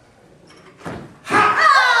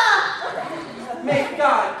 May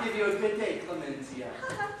God give you a good day, Clemencia.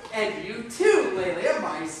 And you too, Lelia,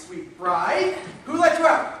 my sweet bride. Who let you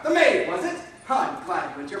out? The maid, was it? I'm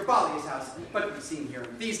glad you went to your Balia's house, but to be seen here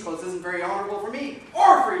in these clothes isn't very honorable for me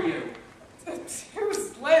or for you.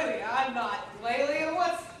 Who's Lelia? I'm not Lelia.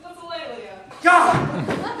 What's a Lelia? God!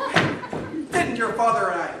 Didn't your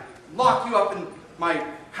father and I lock you up in my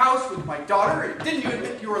house with my daughter, and didn't you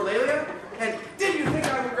admit you were Lelia? And did you think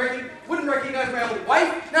I wouldn't recognize my own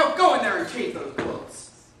wife? Now go in there and change those clothes.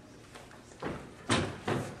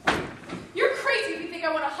 You're crazy if you think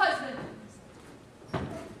I want a husband.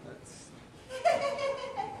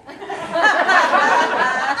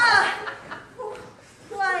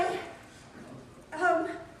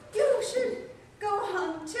 You should go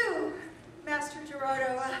home too, Master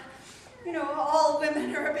Gerardo. You know, all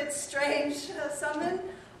women are a bit strange. Some in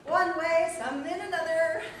one way, some in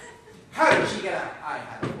another. How did she get out? I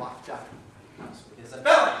had her locked up in my house with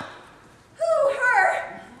Isabella. Who,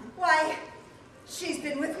 her? Why, she's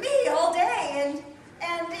been with me all day,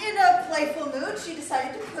 and in a playful mood, she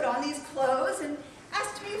decided to put on these clothes and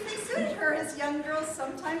asked me if they suited her, as young girls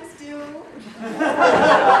sometimes do. You're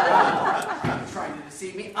trying to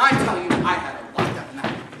deceive me. I'm telling you, I had her locked up in that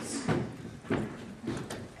house.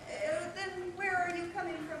 Then where are you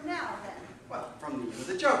coming from now, then? Well, from the Inn of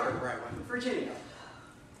the Joker, where I went with Virginia.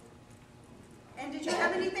 And did you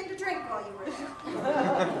have anything to drink while you were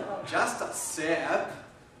there? Just a sip.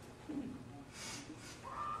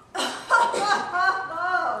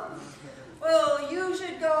 Well, you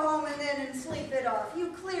should go home and sleep it off. You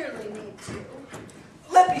clearly need to.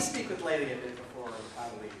 Let me speak with Lady a bit before I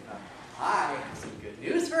leave. I have some good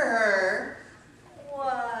news for her.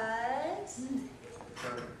 What?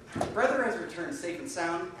 Her brother has returned safe and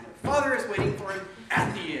sound, and her father is waiting for him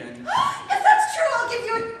at the inn. If that's true, I'll give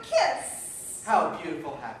you a kiss. How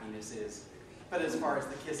beautiful happiness is. But as far as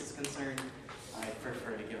the kiss is concerned, I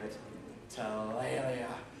prefer to give it to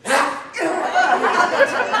Lelia.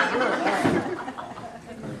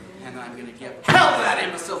 And I'm going to give hell to that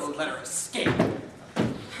imbecile to let her escape.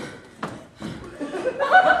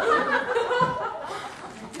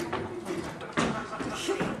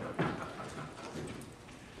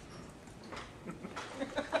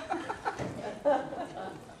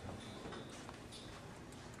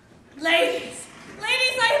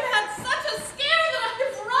 Ladies, I have had such a scare that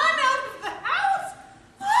I've run out of the house.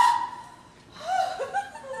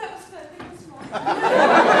 That was good. It was fun.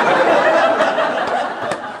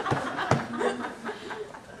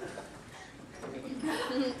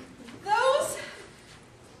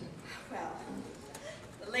 Well,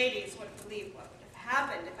 the ladies wouldn't believe what would have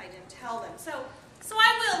happened if I didn't tell them. So I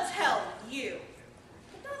will tell you.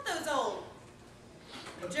 But not those old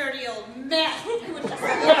dirty old men who would just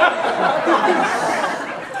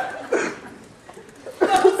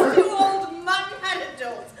those two old mutton-headed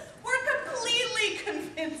dolts were completely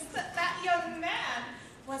convinced that that young man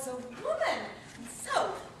was a woman. And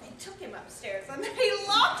so they took him upstairs and they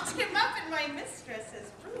locked him up in my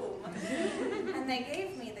mistress's room. And they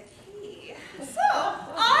gave me the key. So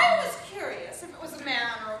I was curious if it was a man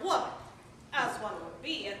or a woman, as one would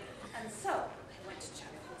be. And so I went to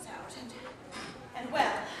check things out. And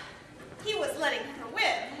well, he was letting her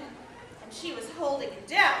win, and she was holding him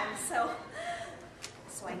down, so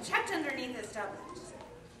I checked underneath his doublet.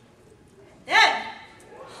 And then,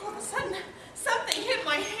 all of a sudden, something hit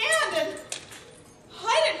my hand, and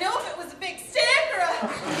I didn't know if it was a big stick or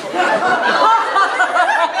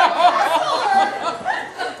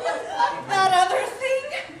that other thing.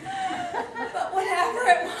 But whatever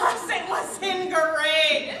it was in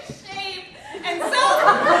great shape. And so,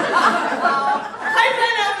 I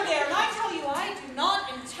ran over there, and I tell you, I do not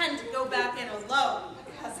intend to go back in alone,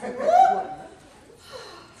 because,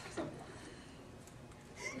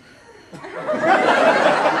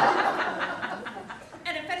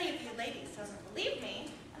 and if any of you ladies doesn't believe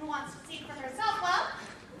me, and wants to see for herself, well,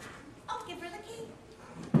 I'll give her the key.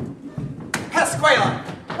 Pasquale,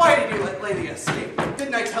 why did you let Lady escape?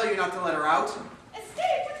 Didn't I tell you not to let her out?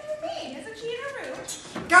 Escape? What do you mean? Isn't she in her room?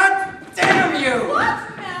 God damn you!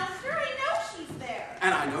 What, Master? I know she's there.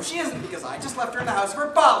 And I know she isn't because I just left her in the house of her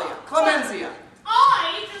Balia, Clemencia.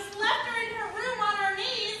 I just left her in her room on her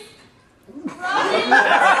knees, rubbing her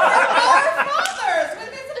fathers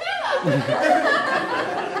with Isabella.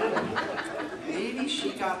 Maybe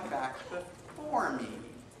she got back before me.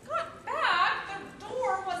 God,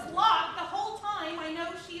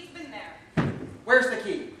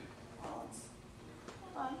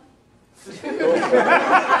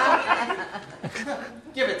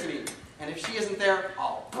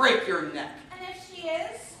 break your neck. And if she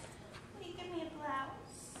is, will you give me a blouse?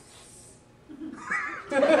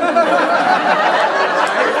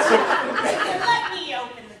 Let me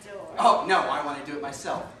open the door. Oh, no, I want to do it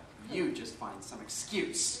myself. You just find some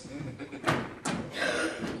excuse.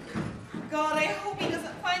 God, I hope he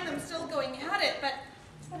doesn't find them still going at it, but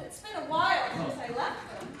it's been a while since I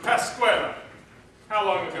left them. Pasquale, how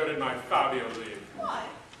long ago did my Fabio leave? Why?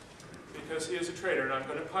 Because he is a traitor and I'm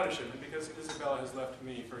going to punish him, and because Isabella has left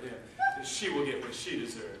me for him. She will get what she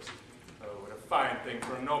deserves. Oh, what a fine thing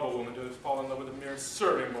for a noble woman to fall in love with a mere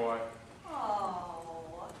serving boy.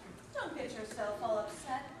 Oh, don't get yourself all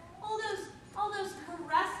upset. All those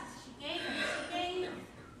caresses she gave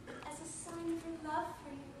as a sign of her love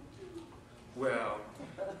for you. Well,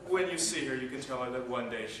 when you see her, you can tell her that one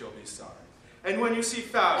day she'll be sorry. And when you see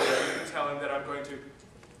Fabio, you can tell him that I'm going to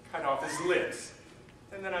cut off his lips.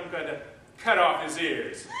 And then I'm going to cut off his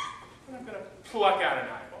ears. And I'm going to pluck out an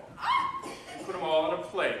eyeball. And put them all on a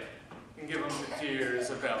plate. And give them to dear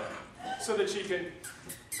Isabella. So that she can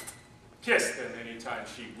kiss them anytime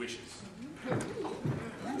she wishes.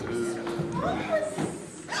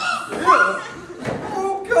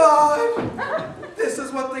 Oh, God! This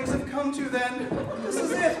is what things have come to, then. This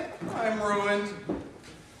is it. I'm ruined.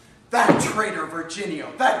 That traitor,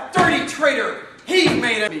 Virginio, that dirty traitor, he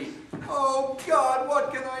made of me. Oh, God,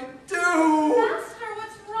 what can I do? Master,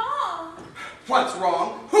 what's wrong? What's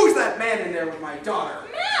wrong? Who's that man in there with my daughter?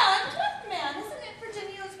 Man? What man? Isn't it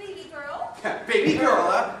Virginio's baby girl? Baby girl,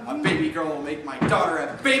 huh? A baby girl will make my daughter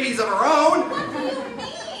have babies of her own. What do you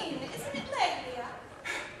mean? Isn't it Leglia?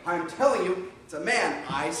 I'm telling you, it's a man.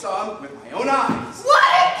 I saw him with my own eyes. What?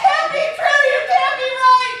 It can't be true! You can't be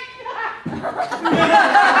right!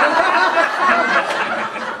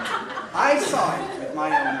 I saw him with my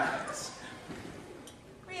own eyes.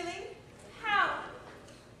 Really? How?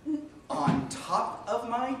 On top of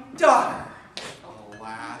my daughter.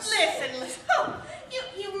 Alas. Listen. Oh,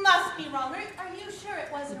 you must be wrong. Are you sure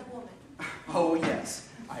it wasn't a woman? Oh, yes.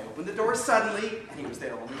 I opened the door suddenly, and he was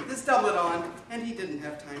there only with his doublet on, and he didn't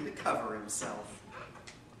have time to cover himself.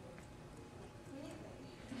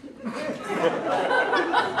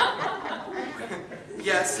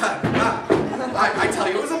 Yes, I tell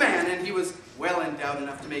you, it was a man, and he was well endowed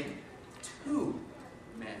enough to make 2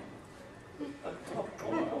 men. Listen,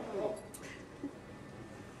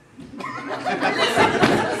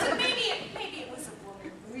 maybe it was a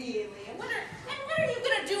woman, really. And what are you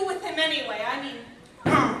going to do with him anyway? I mean...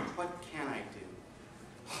 What can I do?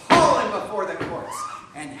 Haul him before the courts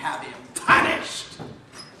and have him punished.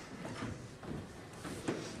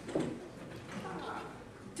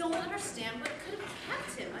 Don't understand what could have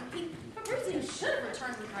kept him. I mean, Fabrizio should have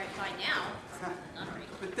returned with right by now.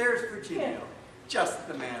 But there's Virginio, just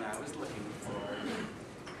the man I was looking for.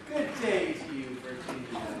 Good day to you,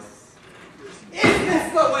 Virginio. Is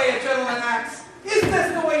this the way a gentleman acts? Is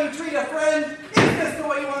this the way you treat a friend? Is this the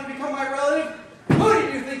way you want to become my relative? Who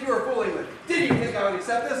did you think you were fooling with? Did you think I would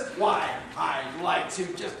accept this? Why, I'd like to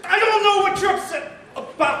just... I don't know what you're upset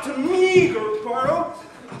about to me, Garparo.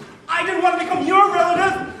 I didn't want to become your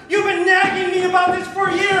relative. You've been nagging me about this for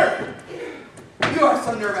a year. You are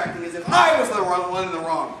so nerve-acting as if I was the wrong one in the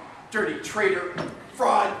wrong. Dirty traitor,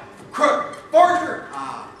 fraud, crook, forger.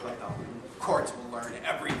 But the courts will learn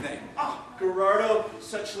everything. Gerardo,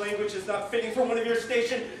 such language is not fitting for one of your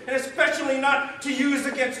station, and especially not to use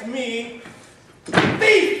against me.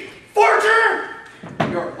 Thief! Forger!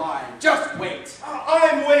 You're lying. Just wait.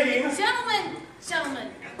 I'm waiting. Gentlemen.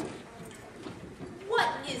 What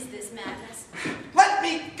is this madness? Let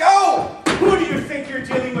me go! Who do you think you're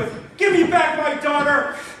dealing with? Give me back my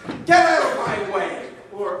daughter! Get out of my way!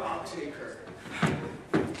 Or I'll take her.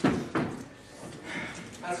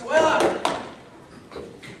 Pasquale!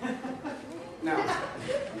 Now.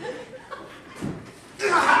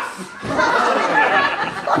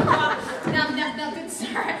 Now, good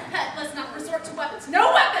sir, let's not resort to weapons.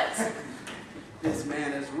 No weapons! This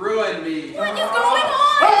man has ruined me. What is going on?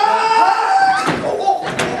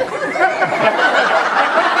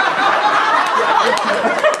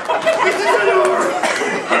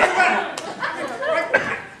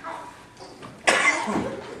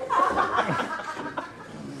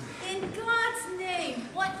 In God's name,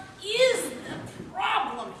 what is the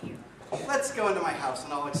problem here? Let's go into my house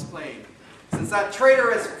and I'll explain. Since that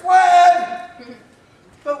traitor has fled!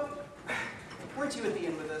 But weren't you at the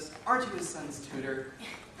inn with us? Aren't you his son's tutor?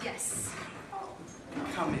 Yes.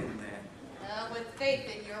 Come in then. With faith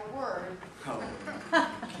in your word. Oh,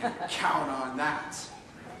 can't count on that.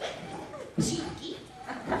 Cheeky.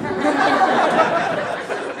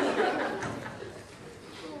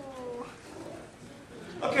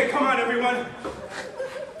 Okay, come on, everyone.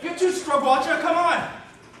 You do, Scrubwatcher, come on.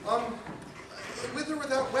 With or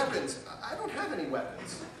without weapons? I don't have any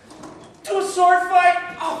weapons. To a sword fight?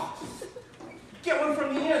 Oh, get one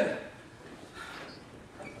from the inn.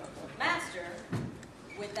 Master,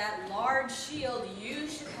 with that large shield, you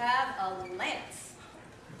should have a lance.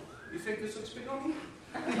 You think this looks big on me?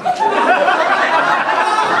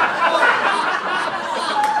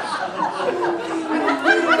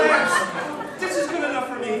 Lance, this is good enough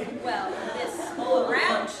for me. Well, this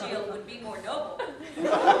all-around shield would be more noble.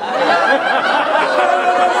 No.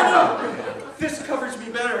 This covers me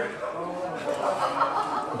better.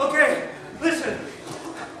 Okay, listen.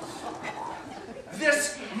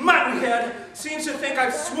 This muttonhead seems to think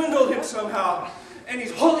I've swindled him somehow, and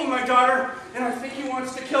he's holding my daughter, and I think he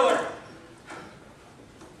wants to kill her.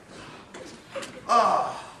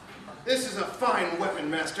 Ah, this is a fine weapon,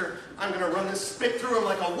 Master. I'm gonna run this spit through him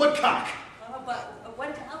like a woodcock. But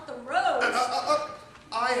what about the roads?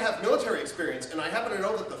 I have military experience, and I happen to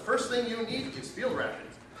know that the first thing you need is field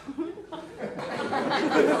rations.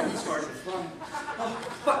 Sergeant, fun. Oh,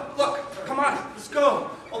 but look, come on, let's go.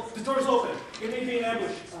 Oh, the door's open. It may be an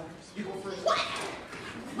ambush. You go first. What?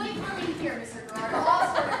 Wait for me here, Mr. Gerardo.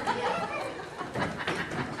 I'll start at the end.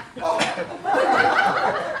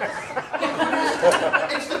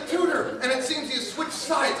 It's the tutor, and it seems he has switched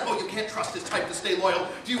sides. Oh, you can't trust his type to stay loyal.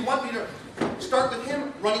 Do you want me to start with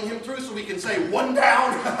him, running him through so we can say one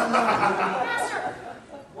down? Master,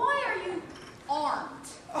 why are you armed?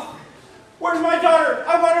 Oh, where's my daughter?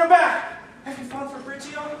 I want her back. Have you found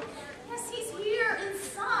Fabrizio? Yes, he's here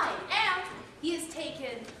inside, and he has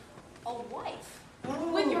taken a wife.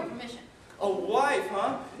 With your permission. A wife,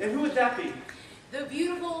 huh? And who would that be? The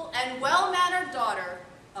beautiful and well-mannered daughter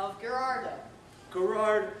of Gerardo.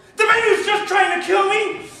 Gerard. The man who's just trying to kill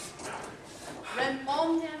me? Rem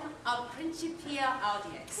omnem a principia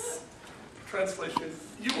audiex. Translation,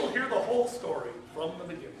 you will hear the whole story from the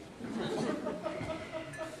beginning.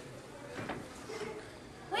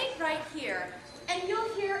 Wait right here, and you'll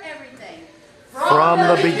hear everything. From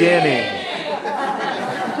the beginning.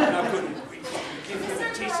 Now, good. Give him a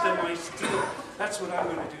taste of my steel. That's what I'm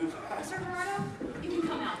going to do. Mr. Gerardo, you can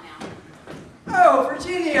come out now. Oh,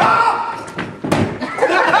 Virginia!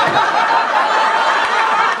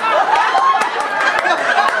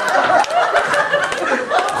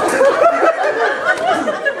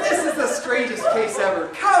 This is the strangest case ever.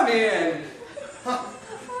 Come in. Huh.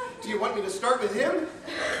 Do you want me to start with him?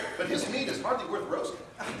 But his meat is hardly worth roasting.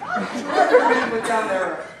 Other men put down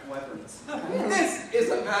their weapons. This is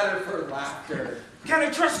a matter for laughter. Can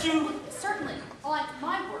I trust you? Certainly, on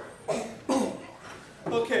my word.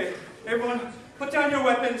 Okay, everyone, put down your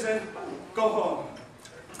weapons and go home.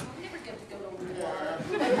 We never get to go to war.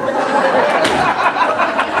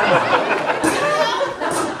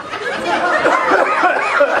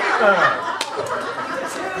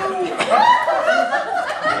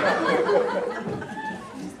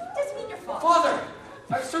 Doesn't mean your fault. Father,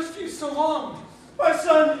 I've searched for you so long. My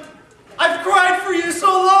son, I've cried for you so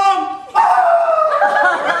long.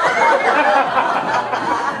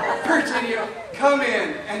 Virginia, come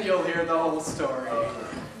in and you'll hear the whole story.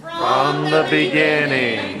 From the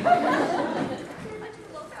beginning.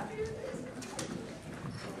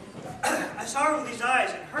 I saw her with his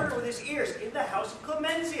eyes and heard her with his ears in the house of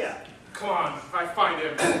Commedia. Come on, I find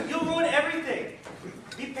him. You'll ruin everything.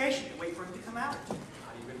 Be patient and wait for him to come out. Not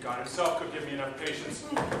even God himself could give me enough patience.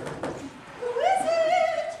 Who is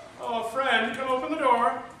it? Oh, friend, come open the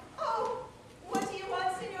door. Oh, what do you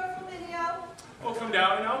want, Signor Flaminio? Oh, come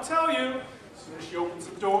down and I'll tell you. As soon as she opens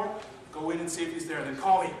the door, go in and see if he's there, then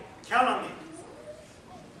call me. Count on me.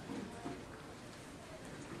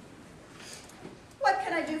 What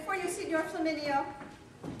can I do for you, Signor Flaminio?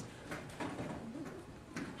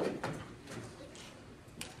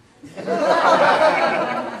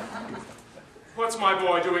 What's my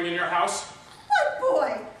boy doing in your house? What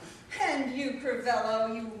boy? And you,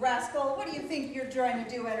 Crivello, you rascal, what do you think you're trying to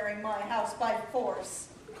do entering my house by force?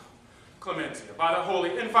 Clemencia, by the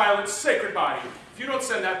holy, inviolate, sacred body, if you don't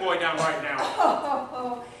send that boy down right now.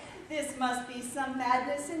 Oh, this must be some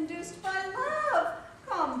madness induced by love.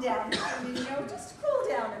 Calm down, Flaminio, just cool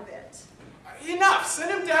down a bit. Enough,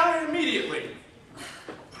 send him down immediately.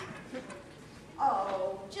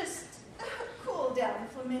 Oh, just cool down,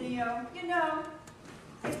 Flaminio. You know,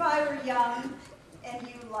 if I were young and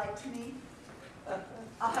you liked me,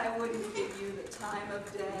 I wouldn't give you the time of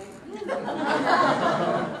day.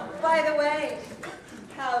 By the way,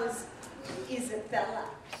 how's Isabella?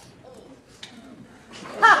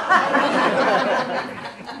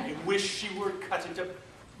 I wish she were cut into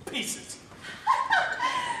pieces.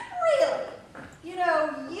 Really? You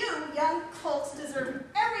know, you young colts deserve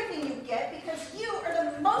everything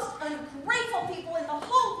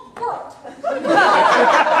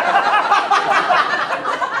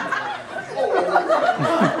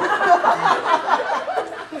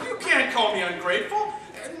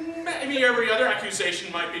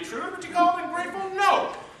accusation might be true, but you call it ungrateful?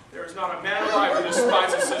 No! There is not a man alive who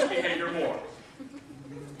despises such behavior more.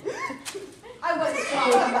 I wasn't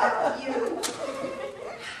talking about you.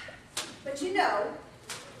 But you know,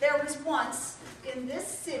 there was once in this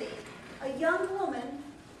city a young woman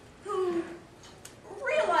who,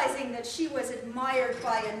 realizing that she was admired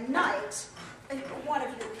by a knight, one of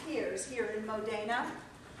your peers here in Modena,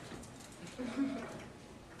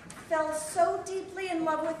 fell so deeply in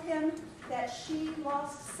love with him that she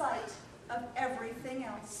lost sight of everything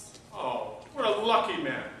else. Oh, what a lucky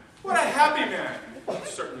man. What a happy man. I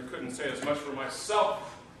certainly couldn't say as much for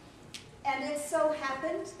myself. And it so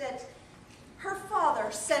happened that her father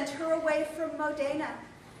sent her away from Modena,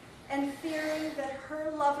 and fearing that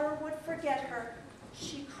her lover would forget her,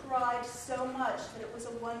 she cried so much that it was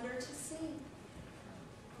a wonder to see.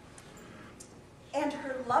 And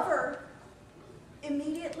her lover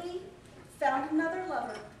immediately found another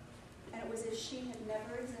lover, and it was as she had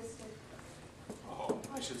never existed. Oh,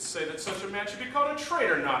 I should say that such a man should be called a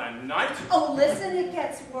traitor, not a knight. Oh, listen, it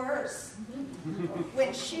gets worse.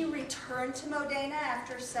 When she returned to Modena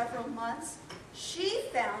after several months, she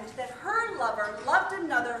found that her lover loved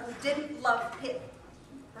another who didn't love him.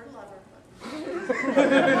 Her lover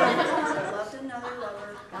loved another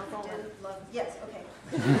lover who didn't love. Yes, okay.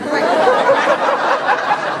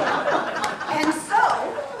 And so,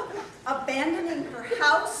 abandoning her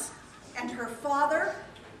house and her father,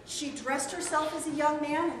 she dressed herself as a young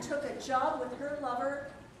man and took a job with her lover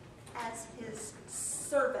as his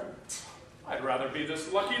servant. I'd rather be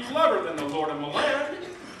this lucky lover than the Lord of Milan.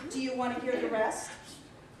 Do you want to hear the rest?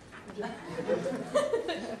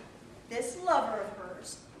 This lover of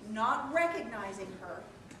hers, not recognizing her,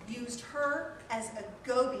 used her as a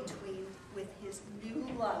go-between with his new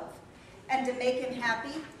love. And to make him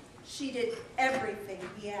happy, she did everything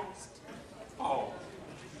he asked. Oh,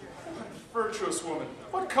 virtuous woman,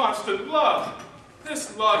 what constant love!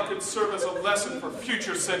 This love could serve as a lesson for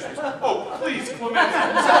future centuries. Oh, please, Clemente.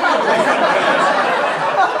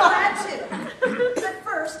 Glad to. But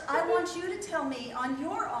first, I want you to tell me, on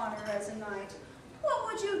your honor as a knight, what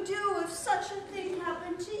would you do if such a thing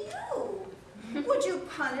happened to you? Would you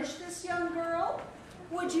punish this young girl?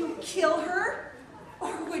 Would you kill her?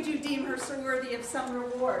 Or would you deem her so worthy of some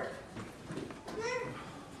reward?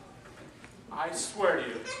 I swear to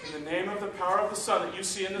you, in the name of the power of the sun that you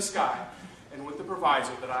see in the sky, and with the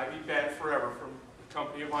proviso that I be banned forever from the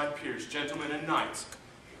company of my peers, gentlemen and knights,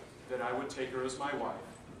 that I would take her as my wife,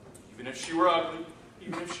 even if she were ugly,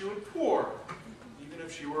 even if she were poor, even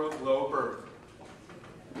if she were of low birth,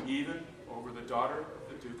 even over the daughter of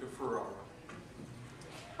the Duke of Ferrara.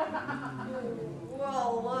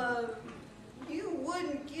 Well, you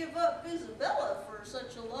wouldn't give up Isabella for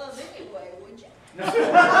such a love anyway, would you?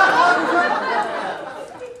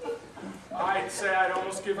 I'd say I'd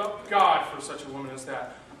almost give up God for such a woman as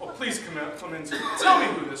that. Oh, please, Clemente, tell me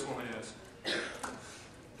who this woman is.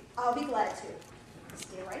 I'll be glad to.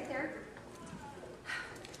 Stay right there.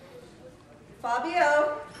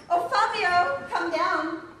 Fabio. Oh, Fabio, come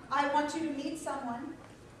down. I want you to meet someone.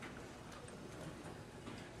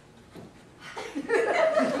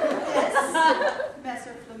 This,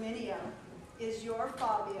 Messer Flaminio, is your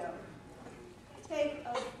Fabio. Take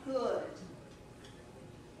a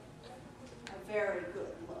very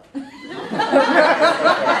good look.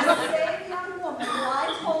 That same young woman who I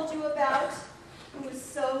told you about, who was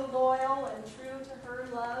so loyal and true to her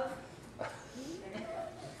love.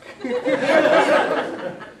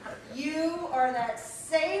 You are that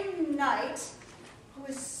same knight who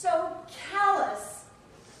is so callous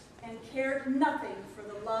and cared nothing for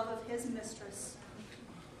the love of his mistress.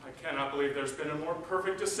 I cannot believe there's been a more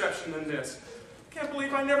perfect deception than this. I can't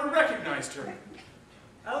believe I never recognized her.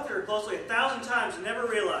 I looked at her closely 1,000 times and never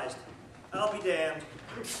realized. I'll be damned.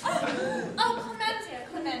 Oh,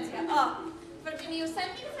 Clementia. Oh,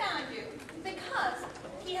 Virginio-Sempi found you because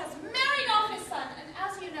he has married off his son, and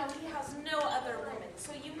as you know, he has no other woman.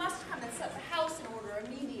 So you must come and set the house in order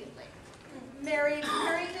immediately. Married to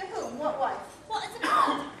whom? What wife? Well,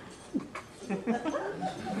 Isabella.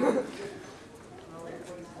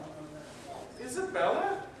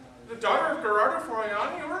 Isabella? The daughter of Gerardo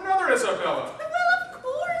Floriani, or another Isabella? Well, of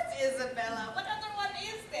course, Isabella. What other one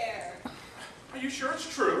is there? Are you sure it's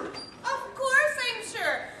true? Of course I'm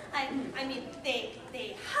sure. I mean,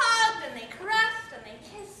 they hugged and they caressed and they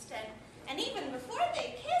kissed and even before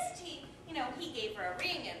they kissed, he gave her a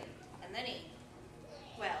ring and then he,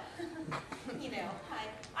 well,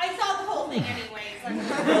 I saw the whole thing anyways.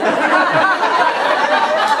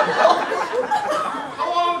 How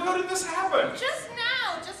long ago did this happen? Just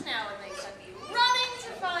now, and they sent me running to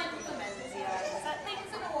find Clemencia and set things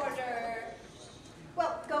in order.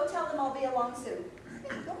 along soon.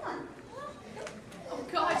 Go on. Oh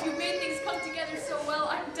God, you made things come together so well.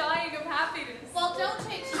 I'm dying of happiness. Well, don't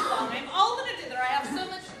take too long. I'm all gonna do there. I have so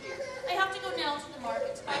much to do. I have to go now to the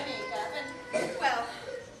market to buy makeup and, well,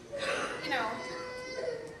 you know.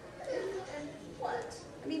 And what?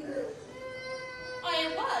 I mean, I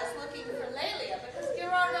was looking for Lelia because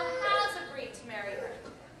Gerardo has agreed to marry her.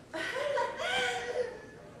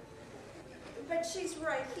 but she's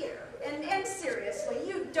right here. And seriously,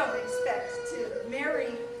 you don't expect to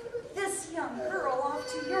marry this young girl off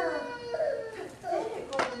to your pathetic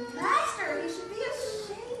old master. He should be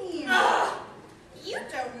ashamed. You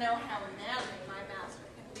don't know how manly my master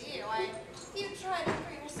can be. Why, if you tried it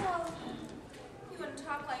for yourself, you wouldn't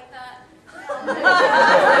talk like that.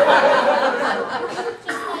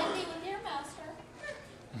 Just like me with your master.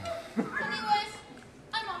 Anyways,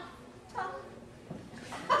 I'm off.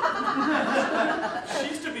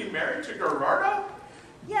 She's to be married to Gerardo?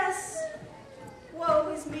 Yes.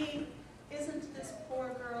 Woe is me. Isn't this poor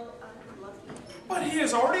girl unlucky? But he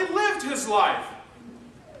has already lived his life.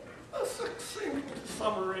 A succinct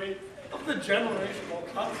summary of the generational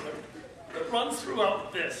conflict that runs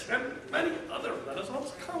throughout this and many other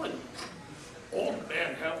Renaissance colonies. Old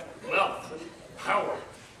men have wealth and power,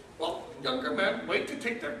 while younger men wait to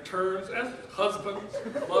take their turns as husbands,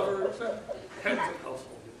 lovers, and heads of households.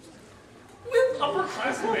 With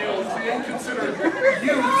upper-class males being considered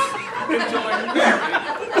youths until they're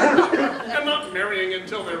married, and not marrying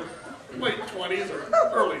until their late 20s or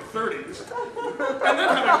early 30s, and then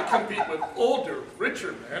having to compete with older,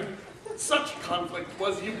 richer men, such conflict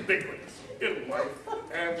was ubiquitous in life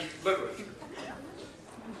and literature.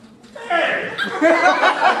 Hey!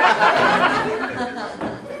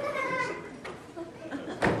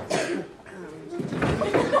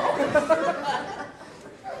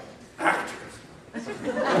 Actors.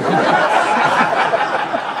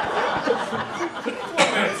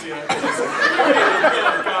 Clemencia,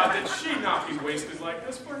 oh God, that she not be wasted like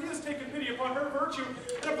this, for he has taken pity upon her virtue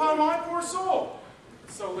and upon my poor soul.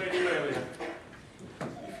 So, Lady Lelia,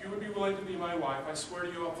 if you would be willing to be my wife, I swear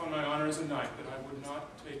to you upon my honor as a knight that I would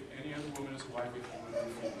not take any other woman as wife if you would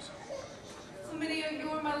refuse. Commedia, you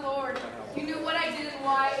are my lord. You knew what I did and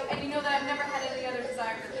why, and you know that I've never had any other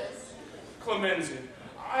desire for this. Clemencia,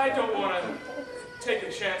 I don't want to take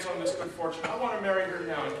a chance on this good fortune. I want to marry her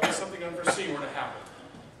now in case something unforeseen were to happen.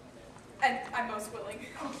 And I'm most willing.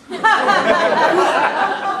 You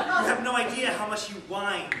have no idea how much he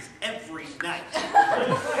whines every night.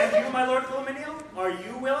 And you, my Lord Flaminio, are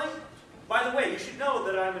you willing? By the way, you should know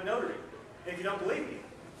that I'm a notary. And if you don't believe me,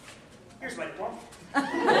 here's my diploma. You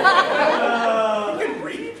can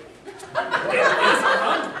read. It is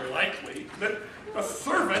unlikely that a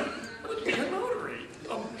servant would be a notary,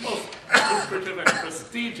 a most lucrative and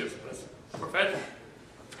prestigious profession.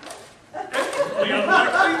 And equally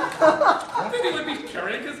unlikely that he would be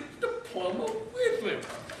carrying his diploma with him.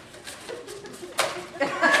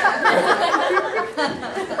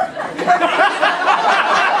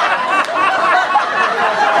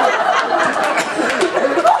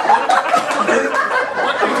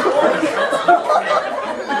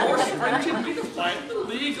 More stringently defined the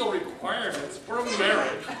legal requirements for a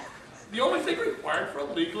marriage. The only thing required for a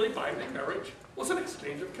legally binding marriage was an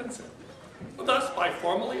exchange of consent. Thus, by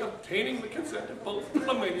formally obtaining the consent of both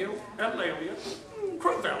Flaminio and Lelia,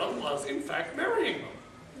 Cravella was in fact marrying them.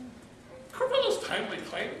 Cravella's timely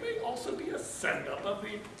claim may also be a send-up of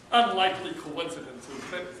the unlikely coincidences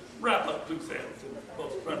that wrap up loose ends in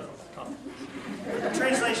both Renaissance comedy.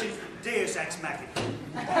 Translation, Deus Ex Machina.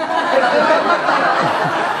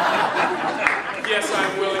 Yes,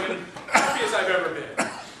 I'm willing and happy as I've ever been.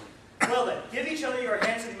 Well then, give each other your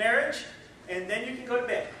hands in marriage, and then you can go to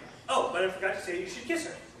bed. Oh, but I forgot to say you should kiss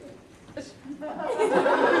her. Here's what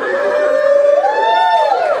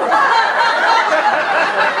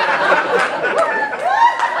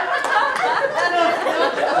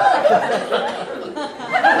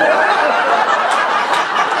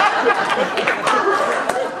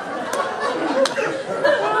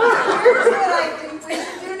I think we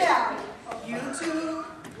should do now. You two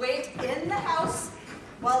wait in the house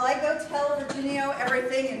while I go tell Virginio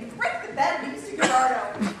everything and break the bad news to Gerardo.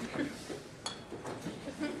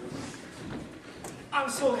 I'm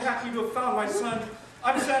so happy to have found my son.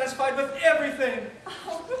 I'm satisfied with everything.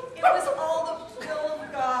 Oh, it was all the will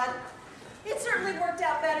of God. It certainly worked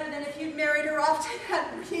out better than if you'd married her off to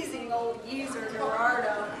that wheezing old geezer,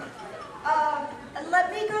 Gerardo.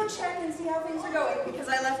 Let me go check and see how things are going, because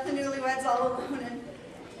I left the newlyweds all alone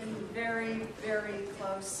and very, very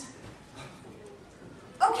close.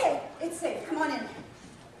 Okay, it's safe. Come on in.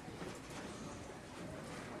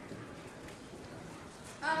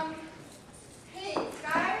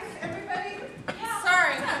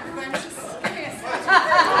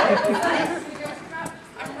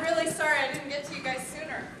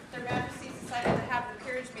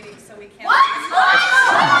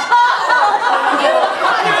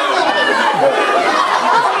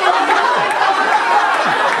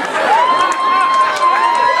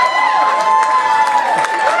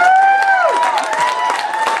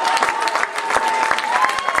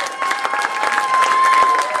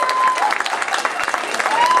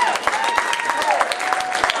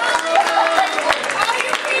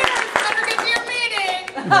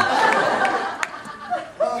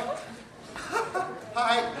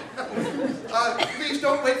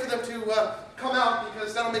 them to come out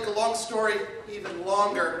because that'll make a long story even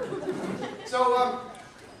longer. So,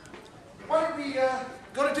 why don't we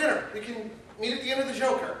go to dinner? We can meet at the end of the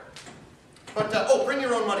Joker. But, oh, bring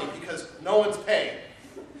your own money because no one's paying.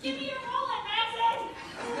 Give me your wallet,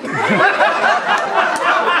 Dazed!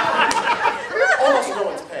 Almost no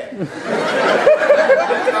one's paying.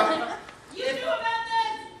 You knew about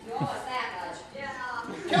this? You're a savage. Yeah.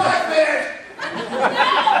 Can I finish?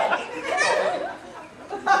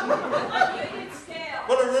 On union scale.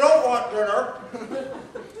 But if you don't want dinner,